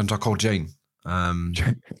 Jane, I'm going to call Jane.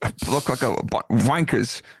 Look like a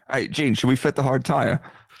wankers. Hey, Gene, should we fit the hard tire?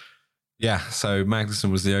 Yeah, so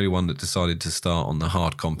Magnussen was the only one that decided to start on the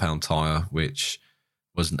hard compound tyre, which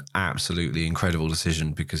was an absolutely incredible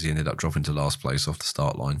decision because he ended up dropping to last place off the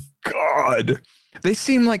start line. God. They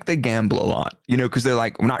seem like they gamble a lot, because they're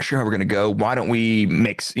like, we're not sure how we're going to go. Why don't we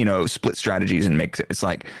mix, split strategies and mix it? It's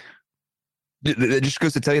like, it just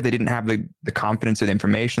goes to tell you they didn't have the confidence or the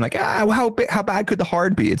information. Like, how bad could the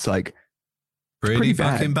hard be? It's like, pretty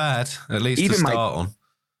fucking bad, at least even to start on.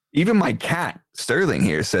 Even my cat, Sterling,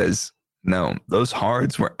 here says, no, those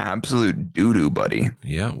hards were absolute doo-doo, buddy.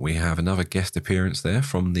 Yeah, we have another guest appearance there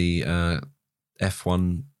from the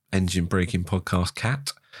F1 Engine Braking Podcast,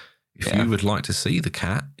 Cat. If you would like to see the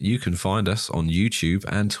cat, you can find us on YouTube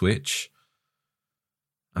and Twitch.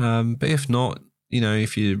 But if not,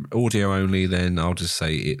 if you're audio only, then I'll just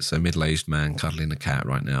say it's a middle-aged man cuddling a cat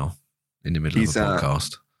right now in the middle of a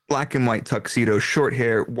podcast. Black and white tuxedo, short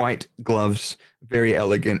hair, white gloves, very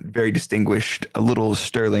elegant, very distinguished, a little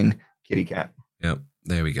Sterling kitty cat. Yep,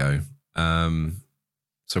 there we go.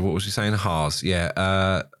 So what was he saying? Haas.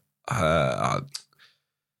 Yeah.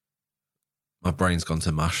 My brain's gone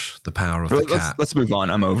to mush. The power of the cat. Let's move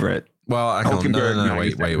on. I'm over it. Well, I can't. No,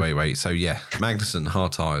 wait. So yeah, Magnussen,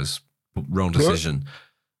 hard tyres, wrong decision.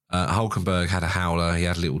 Hulkenberg had a howler. He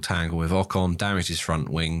had a little tangle with Ocon, damaged his front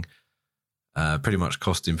wing. Pretty much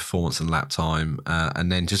cost him performance and lap time.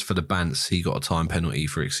 And then just for the bants, he got a time penalty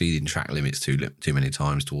for exceeding track limits too many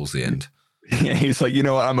times towards the end. Yeah, he's like, you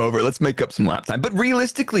know what? I'm over it. Let's make up some lap time. But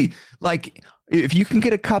realistically, like, if you can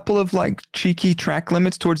get a couple of like cheeky track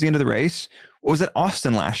limits towards the end of the race, what was it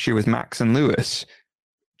Austin last year with Max and Lewis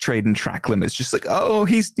trading track limits? Just like, oh,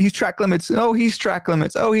 he's track limits. Oh, he's track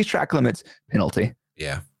limits. Oh, he's track limits. Penalty.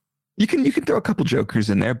 Yeah. You can throw a couple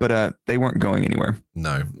jokers in there, but they weren't going anywhere.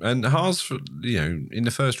 No. And Haas, in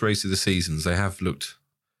the first race of the seasons, they have looked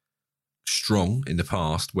strong in the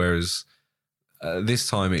past, whereas this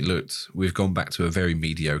time we've gone back to a very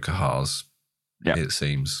mediocre Haas, it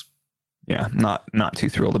seems. Yeah, not too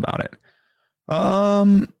thrilled about it.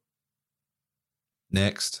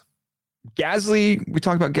 Next. Gasly, we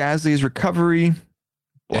talked about Gasly's recovery.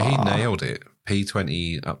 Yeah, he nailed it.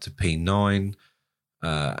 P20 up to P9.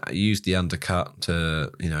 Used the undercut to,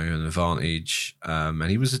 an advantage. And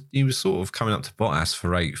he was sort of coming up to Bottas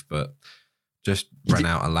for 8th, but just ran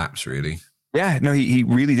out of laps, really. Yeah, no, he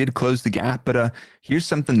really did close the gap. But here's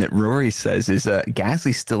something that Rory says is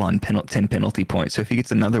Gasly's still on 10 penalty points. So if he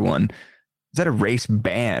gets another one, is that a race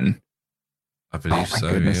ban? I believe so,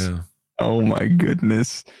 goodness. Yeah. Oh, my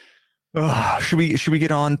goodness. Should we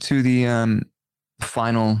get on to the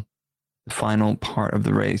final part of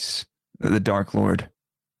the race? The Dark Lord.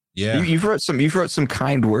 Yeah, you've wrote some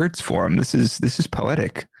kind words for him. This is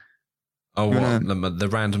poetic. Oh, what the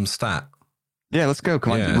random stat? Yeah, let's go.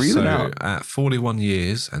 Come on, read it out. At 41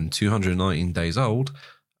 years and 219 days old,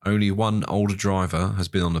 only one older driver has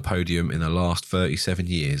been on the podium in the last 37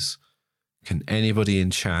 years. Can anybody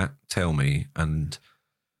in chat tell me? And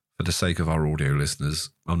for the sake of our audio listeners,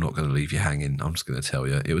 I'm not going to leave you hanging. I'm just going to tell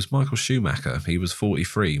you, it was Michael Schumacher. He was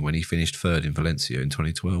 43 when he finished 3rd in Valencia in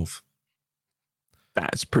 2012.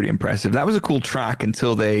 That's pretty impressive. That was a cool track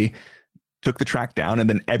until they took the track down, and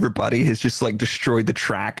then everybody has just like destroyed the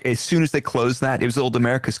track. As soon as they closed that, it was the old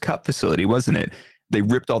America's Cup facility, wasn't it? They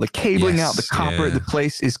ripped all the cabling out, the copper. Yeah. The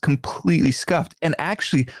place is completely scuffed. And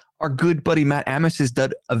actually, our good buddy Matt Amos has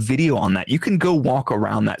done a video on that. You can go walk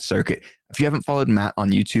around that circuit. If you haven't followed Matt on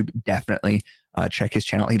YouTube, definitely check his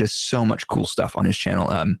channel. He does so much cool stuff on his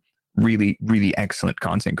channel. Really, really excellent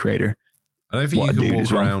content creator. I don't think you can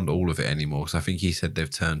walk around all of it anymore, because I think he said they've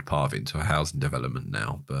turned part of it into a housing development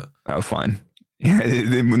now. But fine. Yeah,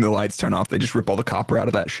 when the lights turn off, they just rip all the copper out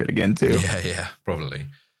of that shit again too. Yeah, probably.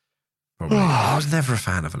 I was never a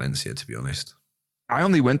fan of Valencia, to be honest. I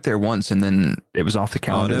only went there once, and then it was off the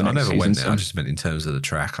calendar. I never went there. I just meant in terms of the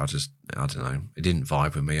track. I don't know. It didn't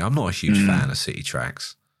vibe with me. I'm not a huge fan of city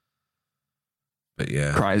tracks. But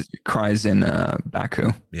yeah, cries in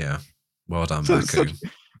Baku. Yeah, well done, Baku.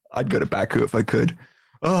 I'd go to Baku if I could.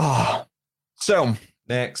 So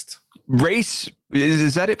next race,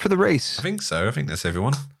 is that it for the race? I think so. I think that's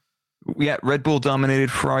everyone. Yeah, Red Bull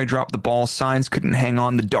dominated. Ferrari dropped the ball. Sainz couldn't hang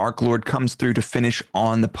on. The Dark Lord comes through to finish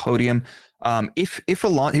on the podium. If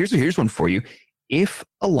Alonso, here's one for you. If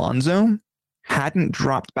Alonso hadn't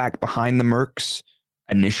dropped back behind the Mercs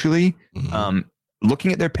initially,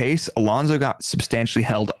 looking at their pace, Alonso got substantially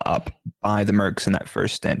held up by the Mercs in that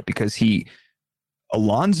first stint because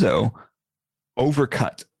Alonso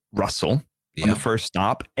overcut Russell on the first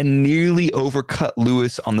stop and nearly overcut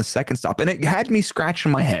Lewis on the second stop. And it had me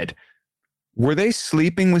scratching my head. Were they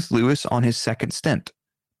sleeping with Lewis on his second stint?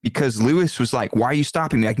 Because Lewis was like, why are you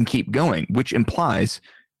stopping me? I can keep going, which implies,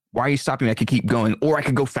 why are you stopping me? I could keep going, or I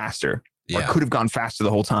could go faster. Or I could have gone faster the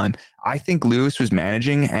whole time. I think Lewis was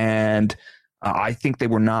managing, and I think they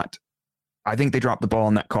were not. I think they dropped the ball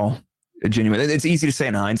on that call. Genuinely, it's easy to say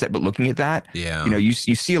in hindsight, but looking at that, you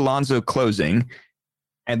see Alonso closing,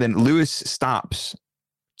 and then Lewis stops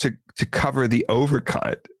to cover the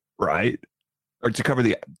overcut, right, or to cover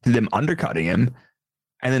them undercutting him,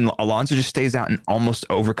 and then Alonso just stays out and almost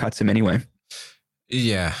overcuts him anyway.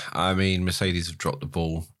 Yeah, I mean, Mercedes have dropped the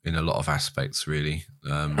ball in a lot of aspects, really.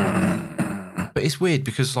 But it's weird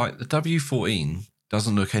because, like, the W14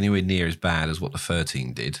 doesn't look anywhere near as bad as what the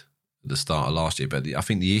 13 did at the start of last year. But I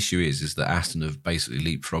think the issue is that Aston have basically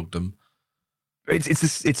leapfrogged them.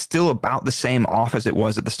 It's still about the same off as it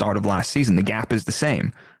was at the start of last season. The gap is the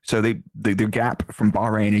same. So their gap from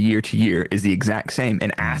Bahrain a year to year is the exact same.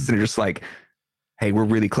 And Aston are just like, hey, we're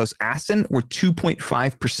really close. Aston were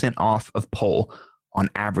 2.5% off of pole on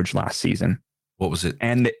average last season. What was it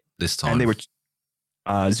this time? And they were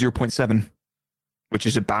 0.7, which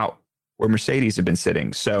is about where Mercedes have been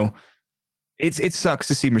sitting. So it sucks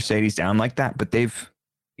to see Mercedes down like that, but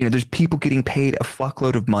there's people getting paid a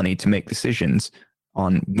fuckload of money to make decisions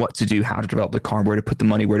on what to do, how to develop the car, where to put the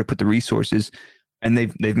money, where to put the resources. And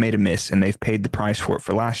they've made a miss, and they've paid the price for it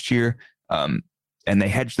for last year. And they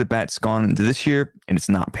hedged the bets gone into this year, and it's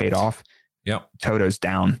not paid off. Yep. Toto's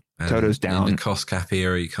down. Toto's down. In the cost cap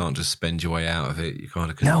era, you can't just spend your way out of it. You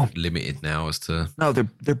kind of limited now as to... No,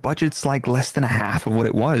 their budget's like less than a half of what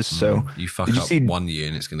it was. So you fuck up 1 year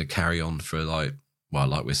and it's going to carry on for like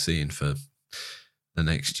we're seeing for the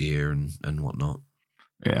next year and whatnot.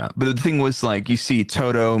 Yeah. But the thing was, like, you see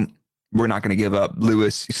Toto, we're not going to give up.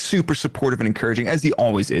 Lewis, super supportive and encouraging, as he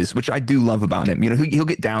always is, which I do love about him. He'll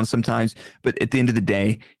get down sometimes, but at the end of the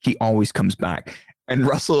day, he always comes back. And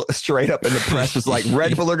Russell straight up in the press was like,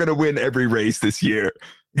 Red Bull are going to win every race this year.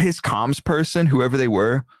 His comms person, whoever they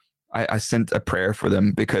were, I sent a prayer for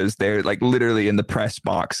them because they're like literally in the press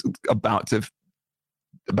box about to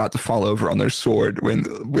fall over on their sword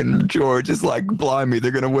when George is like, blimey,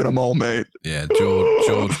 they're going to win them all, mate. Yeah,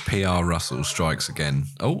 George PR Russell strikes again.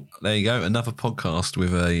 Oh, there you go. Another podcast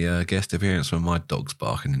with a guest appearance when my dog's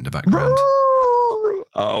barking in the background.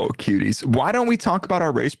 Oh, cuties. Why don't we talk about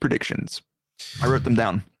our race predictions? I wrote them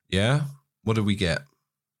down. Yeah? What did we get?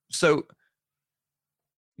 So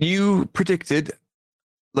you predicted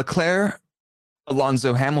Leclerc,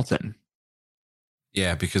 Alonso, Hamilton.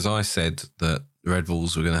 Yeah, because I said that Red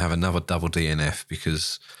Bulls were going to have another double DNF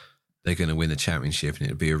because they're going to win the championship and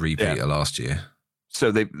it'll be a repeat of last year.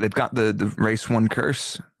 So they've got the race one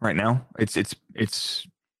curse right now. It's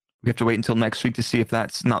we have to wait until next week to see if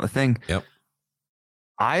that's not the thing. Yep.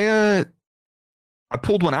 I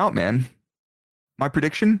pulled one out, man. My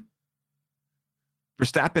prediction: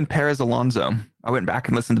 Verstappen, Perez, Alonso. I went back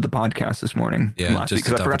and listened to the podcast this morning. Yeah, last week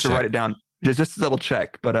because I forgot to write it down. Just to double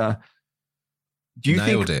check. But do you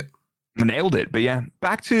nailed it? Nailed it. But yeah,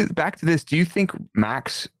 back to this. Do you think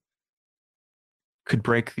Max could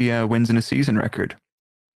break the wins in a season record?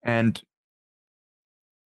 And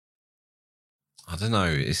I don't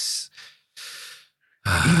know.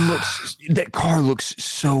 That car looks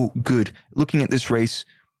so good. Looking at this race,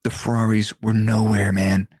 the Ferraris were nowhere,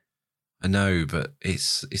 man. I know, but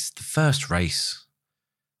it's the first race.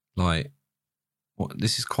 Like,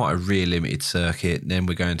 this is quite a rear limited circuit. Then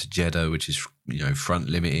we're going to Jeddah, which is front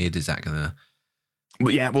limited. Is that gonna?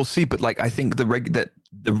 Well, yeah, we'll see. But like, I think the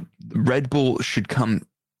Red Bull should come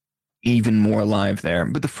even more alive there.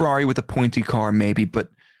 But the Ferrari with a pointy car, maybe, but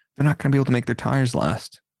they're not going to be able to make their tires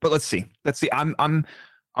last. But let's see. I'm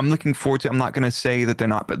looking forward to it. I'm not going to say that they're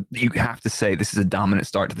not, but you have to say this is a dominant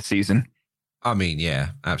start to the season. I mean, yeah,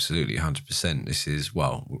 absolutely, 100%. This is,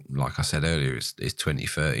 well, like I said earlier, it's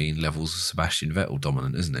 2013 levels of Sebastian Vettel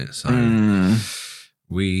dominant, isn't it? So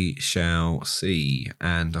we shall see.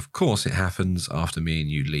 And of course, it happens after me and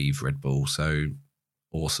you leave Red Bull. So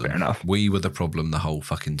awesome. Fair enough. We were the problem the whole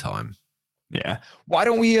fucking time. Yeah. Why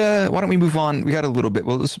don't we move on? We got a little bit.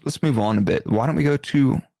 Well, let's move on a bit. Why don't we go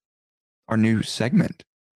to our new segment?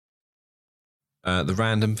 The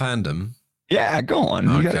random fandom. Yeah, go on.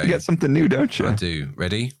 Okay. You got something new, don't you? I do.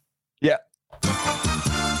 Ready? Yeah.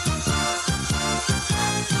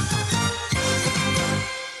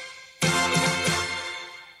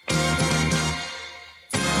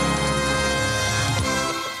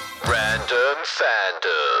 Random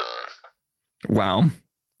fandom. Wow.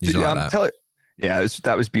 You like that? Yeah,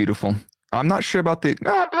 that was beautiful. I'm not sure about the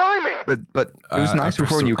but it was nice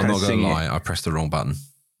before when you kind of sing it. I'm not gonna lie, I pressed the wrong button.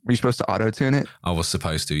 Were you supposed to auto-tune it? I was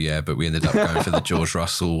supposed to, yeah, but we ended up going for the George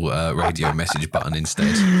Russell radio message button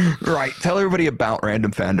instead. Right. Tell everybody about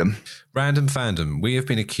Random Fandom. Random Fandom. We have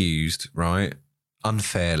been accused, right,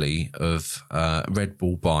 unfairly of Red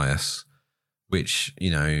Bull bias, which, you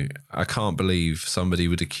know, I can't believe somebody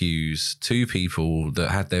would accuse two people that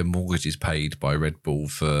had their mortgages paid by Red Bull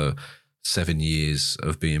for 7 years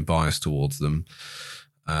of being biased towards them.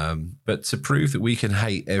 But to prove that we can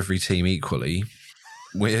hate every team equally,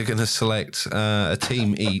 we're going to select a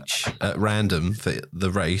team each at random for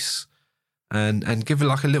the race and give it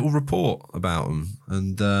like a little report about them.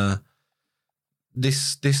 And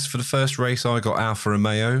this for the first race, I got Alfa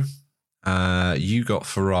Romeo. You got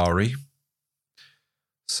Ferrari.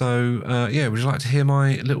 So, yeah, would you like to hear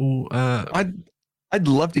my little... I'd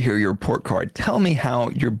love to hear your report card. Tell me how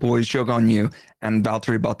your boys, Zhou Guanyu and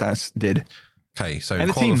Valtteri Bottas, did. Okay, so in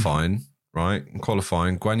qualifying... Right, in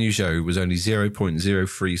qualifying, Guan Yu Zhou was only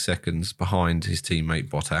 0.03 seconds behind his teammate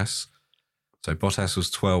Bottas. So Bottas was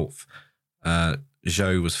 12th,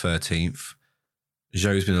 Zhou was 13th.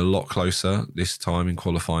 Zhou's been a lot closer this time in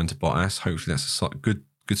qualifying to Bottas. Hopefully that's a good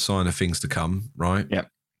sign of things to come, right? Yep.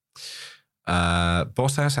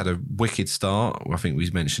 Bottas had a wicked start. I think we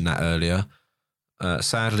mentioned that earlier.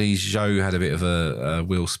 Sadly, Zhou had a bit of a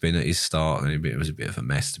wheel spin at his start, and it was a bit of a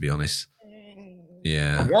mess, to be honest.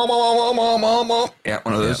 Yeah. Yeah, one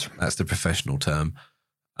of those. Yeah, that's the professional term.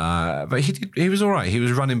 But he was all right. He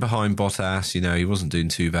was running behind Bottas. You know, he wasn't doing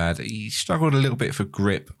too bad. He struggled a little bit for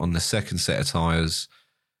grip on the second set of tyres,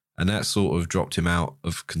 and that sort of dropped him out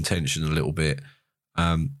of contention a little bit.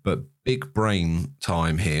 But big brain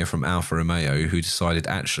time here from Alfa Romeo, who decided,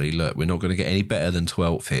 actually, look, we're not going to get any better than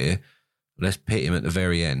 12th here. Let's pit him at the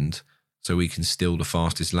very end so we can steal the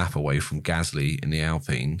fastest lap away from Gasly in the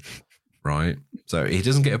Alpine. Right, so he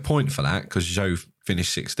doesn't get a point for that because Zhou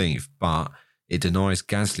finished 16th, but it denies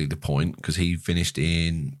Gasly the point because he finished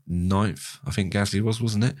in 9th. I think Gasly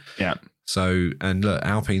wasn't it? Yeah. So, and look,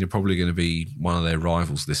 Alpine are probably going to be one of their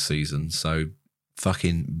rivals this season. So,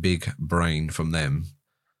 fucking big brain from them.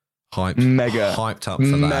 Hyped up for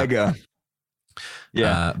that. Mega.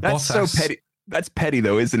 Yeah, that's Bottas, so petty. That's petty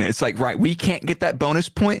though, isn't it? It's like, right, we can't get that bonus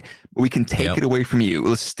point, but we can take it away from you.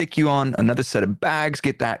 Let's stick you on another set of bags,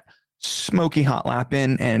 get that smoky hot lap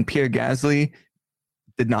in, and Pierre Gasly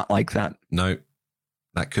did not like that. No,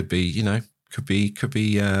 that could be, you know, could be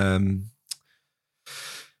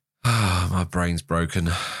my brain's broken.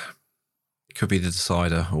 Could be the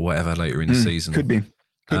decider or whatever later in the season. Could be.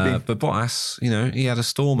 But Bottas, you know, he had a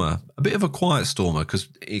stormer, a bit of a quiet stormer, because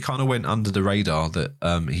he kind of went under the radar that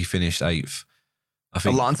he finished 8th. I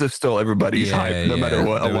think Alonso stole everybody's hype, no matter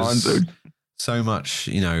what. Alonso. So much,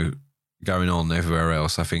 you know, going on everywhere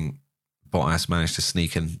else. I think Bottas managed to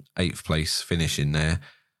sneak an 8th place finish in there,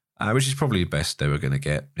 which is probably the best they were going to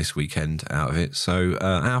get this weekend out of it. So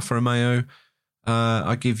Alfa Romeo,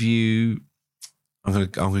 I'm going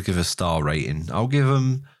to give a star rating. I'll give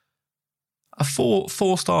them a 4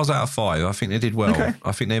 stars out of 5. I think they did well. Okay.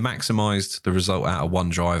 I think they maximised the result out of one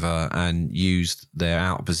driver and used their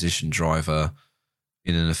out of position driver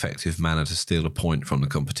in an effective manner to steal a point from the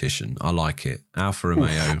competition. I like it. Alfa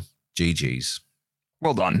Romeo, GG's.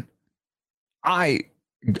 Well done. I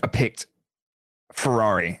picked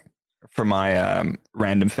Ferrari for my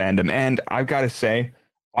random fandom, and I've got to say,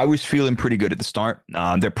 I was feeling pretty good at the start.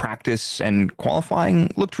 Their practice and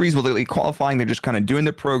qualifying looked reasonably. Qualifying, they're just kind of doing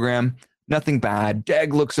their program. Nothing bad.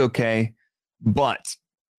 Deg looks okay, but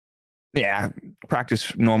yeah,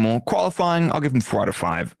 practice normal. Qualifying, I'll give them 4 out of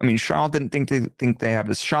 5. I mean, Charles didn't think they have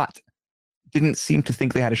a shot. Didn't seem to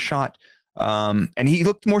think they had a shot, and he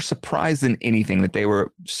looked more surprised than anything that they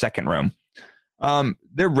were second row.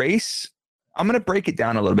 Their race, I'm going to break it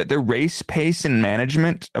down a little bit. Their race pace and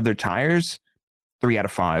management of their tires, 3 out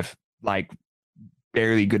of 5. Like,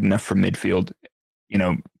 barely good enough for midfield. You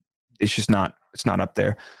know, it's just not. It's not up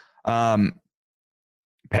there.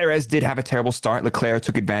 Perez did have a terrible start. Leclerc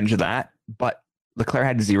took advantage of that, but Leclerc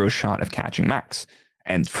had 0 shot of catching Max.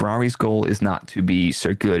 And Ferrari's goal is not to be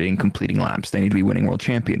so good in completing laps. They need to be winning world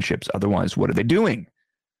championships. Otherwise, what are they doing?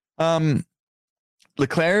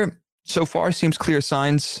 Leclerc so far seems clear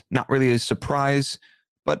signs. Not really a surprise,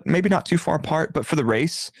 but maybe not too far apart. But for the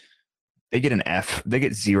race, they get an F. They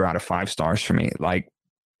get 0 out of 5 stars for me. Like,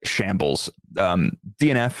 shambles.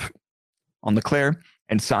 DNF on Leclerc,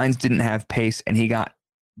 and Sainz didn't have pace, and he got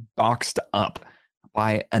boxed up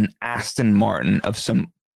by an Aston Martin of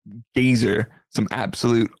some geezer, some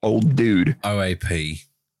absolute old dude. OAP.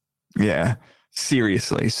 Yeah,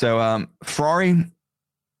 seriously. So Ferrari,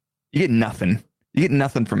 you get nothing. You get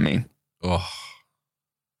nothing from me. Oh,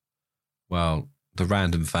 well, the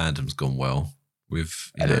random fandom's gone well.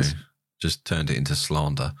 We've just turned it into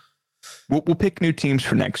slander. We'll pick new teams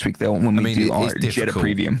for next week, though, when we do our Jetta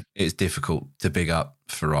preview. It's difficult to big up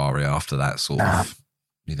Ferrari after that sort of,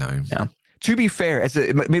 Yeah. To be fair,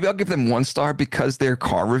 maybe I'll give them 1 star because their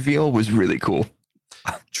car reveal was really cool.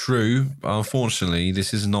 True. Unfortunately,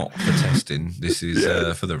 this is not for testing. This is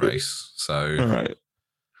for the race. So, all right.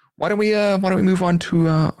 Why don't we move on to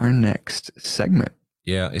our next segment?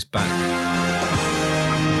 Yeah, it's back.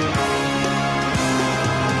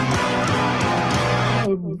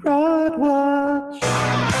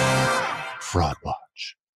 Fraud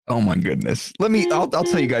Watch. Oh my goodness. I'll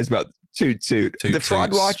tell you guys about Toot. The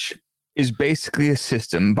Fraud Watch is basically a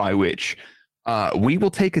system by which we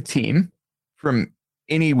will take a team from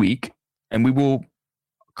any week and we will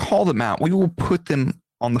call them out. We will put them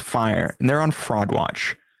on the fire and they're on Fraud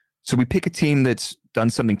Watch. So we pick a team that's done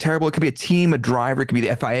something terrible. It could be a team, a driver, it could be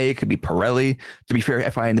the FIA, it could be Pirelli. To be fair,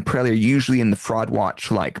 FIA and the Pirelli are usually in the Fraud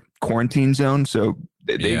Watch like quarantine zone. So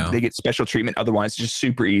they get special treatment. Otherwise, it's just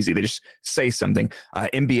super easy. They just say something.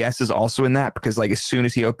 MBS is also in that because like as soon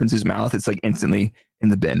as he opens his mouth, it's like instantly in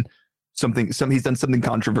the bin. He's done something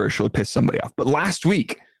controversial to piss somebody off. But last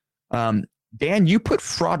week, Dan, you put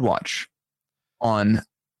Fraud Watch on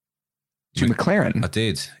to McLaren. I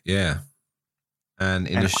did, yeah. And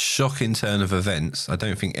in a shocking turn of events, I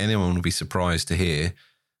don't think anyone will be surprised to hear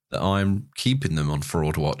that I'm keeping them on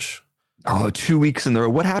Fraud Watch. Oh, 2 weeks in a row.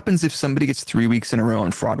 What happens if somebody gets 3 weeks in a row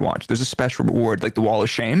on Fraud Watch? There's a special reward, like the Wall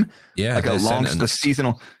of Shame. Yeah. Like the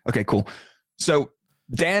seasonal. Okay, cool. So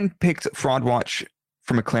Dan picked Fraud Watch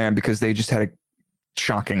for McLaren because they just had a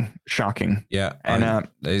shocking. Yeah. And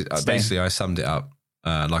basically, I summed it up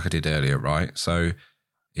like I did earlier, right? So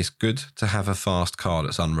it's good to have a fast car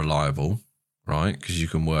that's unreliable, right? Because you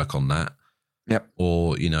can work on that. Yep.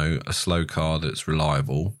 Or, a slow car that's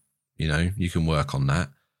reliable, you can work on that.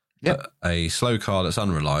 Yep. But a slow car that's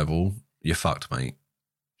unreliable, you're fucked, mate.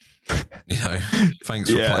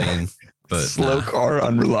 Thanks for playing. But slow car,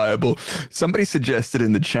 unreliable. Somebody suggested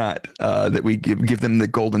in the chat that we give them the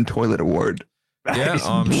Golden Toilet Award. Yeah,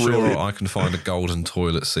 I'm sure I can find a golden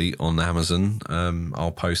toilet seat on Amazon.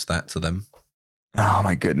 I'll post that to them. Oh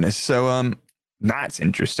my goodness. So that's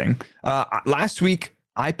interesting. Last week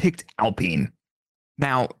I picked Alpine.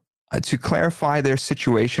 Now, to clarify their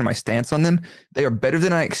situation, my stance on them, they are better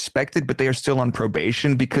than I expected, but they are still on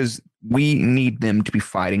probation because we need them to be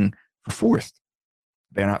fighting for 4th.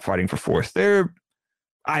 They're not fighting for 4th. They're,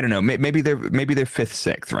 I don't know, maybe they're 5th,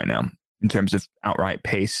 6th right now in terms of outright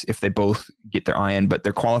pace if they both get their eye in, but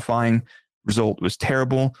their qualifying result was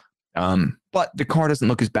terrible. But the car doesn't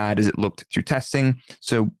look as bad as it looked through testing.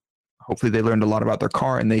 So hopefully they learned a lot about their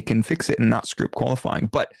car and they can fix it and not screw up qualifying.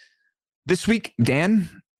 But this week, Dan,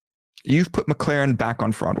 you've put McLaren back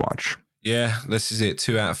on Fraud Watch. Yeah, this is it.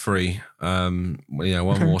 2 out of 3. One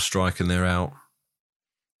more strike and they're out.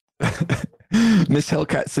 Miss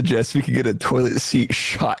Hellcat suggests we could get a toilet seat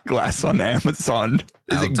shot glass on Amazon.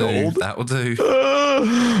 Is it gold? That will do.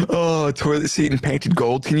 Oh, toilet seat and painted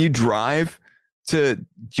gold. Can you drive do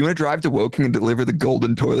you want to drive to Woking and deliver the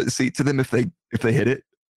golden toilet seat to them if they hit it?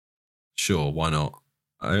 Sure, why not?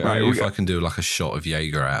 I can do like a shot of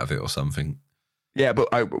Jaeger out of it or something. Yeah, but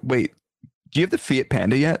wait. Do you have the Fiat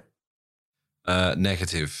Panda yet?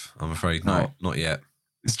 Negative. I'm afraid not. Not yet.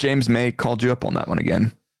 Has James May called you up on that one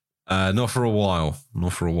again? Not for a while.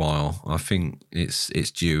 I think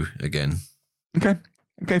it's due again.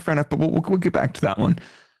 Okay, fair enough. But we'll get back to that one.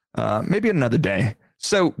 Maybe another day.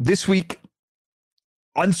 So this week,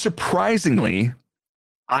 unsurprisingly,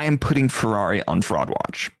 I am putting Ferrari on Fraud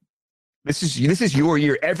Watch. This is your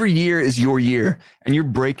year. Every year is your year, and you're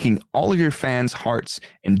breaking all of your fans' hearts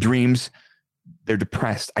and dreams. They're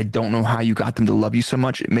depressed. I don't know how you got them to love you so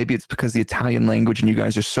much. Maybe it's because the Italian language and you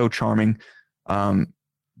guys are so charming.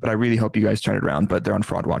 But I really hope you guys turn it around. But they're on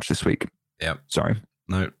Fraud Watch this week. Yep. Sorry.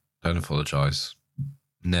 No, don't apologize.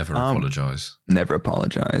 Never apologize. Never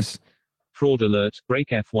apologize. Fraud alert. Break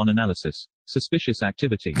F1 analysis. Suspicious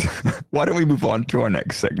activity. Why don't we move on to our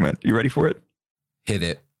next segment? You ready for it? Hit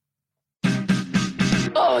it.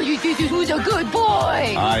 Oh, who's a good boy?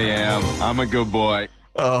 I am. I'm a good boy.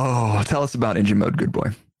 Oh, tell us about Engine Mode Good Boy.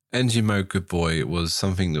 Engine Mode Good Boy was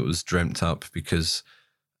something that was dreamt up because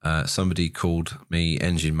somebody called me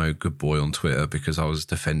Engine Mode Good Boy on Twitter because I was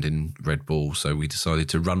defending Red Bull. So we decided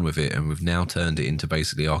to run with it, and we've now turned it into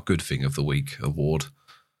basically our Good Thing of the Week award.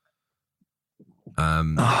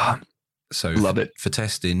 So love it. For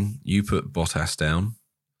testing, you put Bottas down.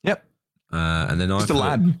 Yep. And then Just a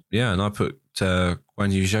lad. Yeah, and I put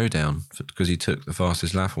Guan Yu Zhou down because he took the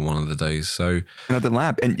fastest lap on one of the days. So another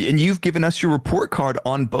lap, and you've given us your report card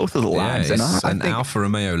on both of the laps. Yeah, and I think Alfa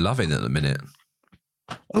Romeo loving it at the minute.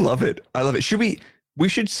 I love it. We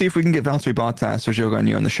should see if we can get Valtteri Bottas or Zhou Guan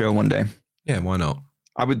Yu on the show one day. Yeah, why not?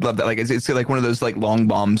 I would love that. Like it's like one of those like long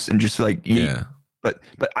bombs and just like But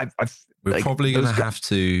we're like, probably going to have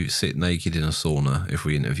to sit naked in a sauna if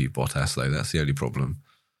we interview Bottas, though. That's the only problem.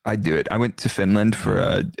 I'd do it. I went to Finland for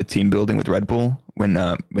a team building with Red Bull when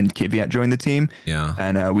Kvyat joined the team. Yeah,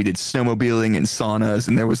 and we did snowmobiling and saunas,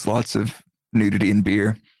 and there was lots of nudity and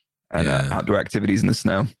beer and outdoor activities in the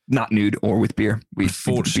snow. Not nude or with beer.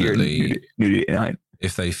 Fortunately, nudity at night.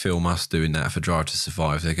 If they film us doing that for Drive to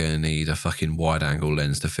Survive, they're going to need a fucking wide-angle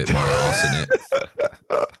lens to fit my ass in it.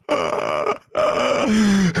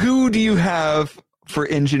 Who do you have for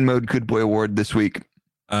Engine Mode Good Boy Award this week?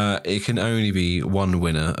 It can only be one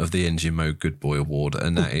winner of the Engine Mode Good Boy Award,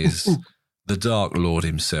 and that is the Dark Lord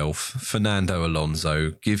himself, Fernando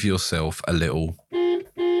Alonso. Give yourself a little...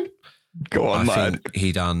 Go on, I lad. think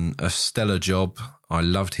he done a stellar job. I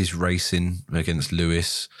loved his racing against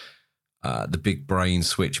Lewis. The big brain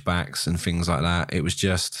switchbacks and things like that. It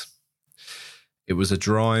was a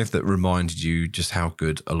drive that reminded you just how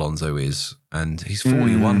good Alonso is. And he's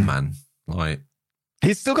 41, man. Like,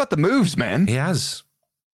 he's still got the moves, man. He has.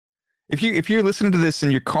 If you're listening to this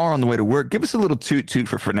in your car on the way to work, give us a little toot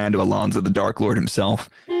for Fernando Alonso, the Dark Lord himself.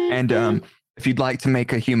 And if you'd like to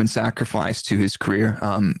make a human sacrifice to his career,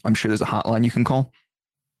 I'm sure there's a hotline you can call.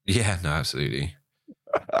 Yeah, no, absolutely.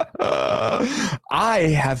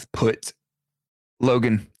 I have put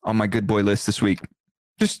Logan on my good boy list this week.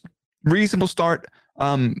 Just reasonable start.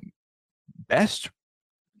 Best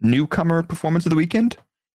newcomer performance of the weekend,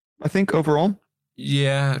 I think, overall.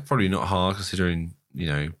 Yeah, probably not hard considering,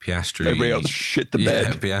 Piastri. Everybody else shit the bed.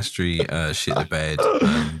 Piastri shit the bed.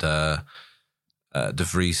 And De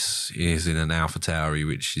Vries is in an AlphaTauri,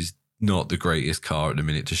 which is not the greatest car at the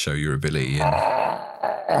minute to show your ability in.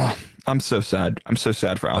 I'm so sad. I'm so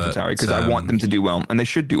sad for AlphaTauri because I want them to do well, and they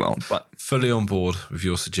should do well. But fully on board with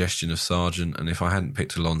your suggestion of Sargent, and if I hadn't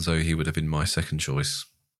picked Alonso, he would have been my second choice.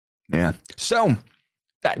 Yeah. So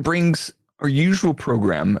that brings our usual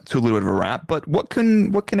program to a little bit of a wrap. But what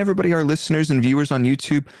can everybody, our listeners and viewers on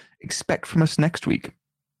YouTube, expect from us next week?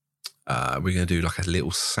 We're going to do like a little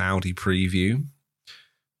Saudi preview.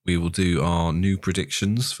 We will do our new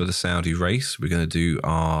predictions for the Saudi race. We're going to do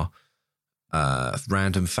our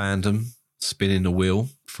random fandom, spinning the wheel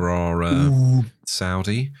for our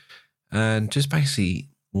Saudi, and just basically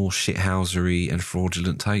more shithousery and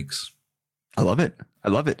fraudulent takes. I love it.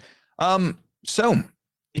 So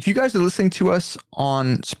if you guys are listening to us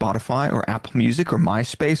on Spotify or Apple Music or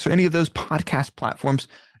MySpace or any of those podcast platforms,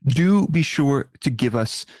 do be sure to give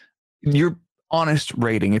us your honest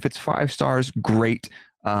rating. If it's 5 stars, great.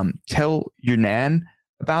 Tell your nan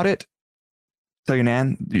about it. Tell your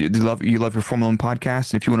nan you love your Formula One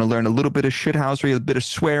podcast. And if you want to learn a little bit of shithousery, a bit of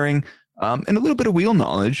swearing, and a little bit of wheel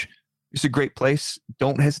knowledge, it's a great place.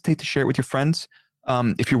 Don't hesitate to share it with your friends.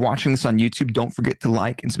 If you're watching this on YouTube, don't forget to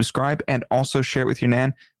like and subscribe, and also share it with your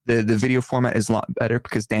nan. The video format is a lot better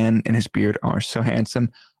because Dan and his beard are so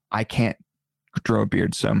handsome. I can't grow a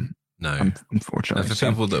beard, so no, unfortunately. And for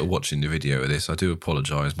people that are watching the video of this, I do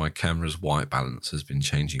apologise. My camera's white balance has been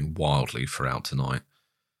changing wildly throughout tonight.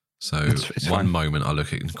 So it's one moment I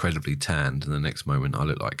look incredibly tanned, and the next moment I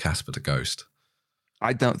look like Casper the Ghost.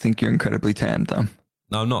 I don't think you're incredibly tanned, though.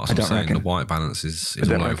 No, I'm not. I'm saying the white balance is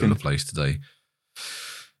all over the place today.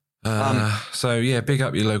 So yeah, big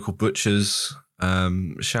up your local butchers.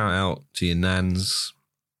 Shout out to your nans.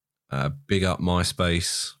 Big up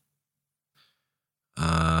MySpace.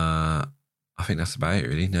 I think that's about it,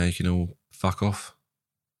 really. Now you can all fuck off.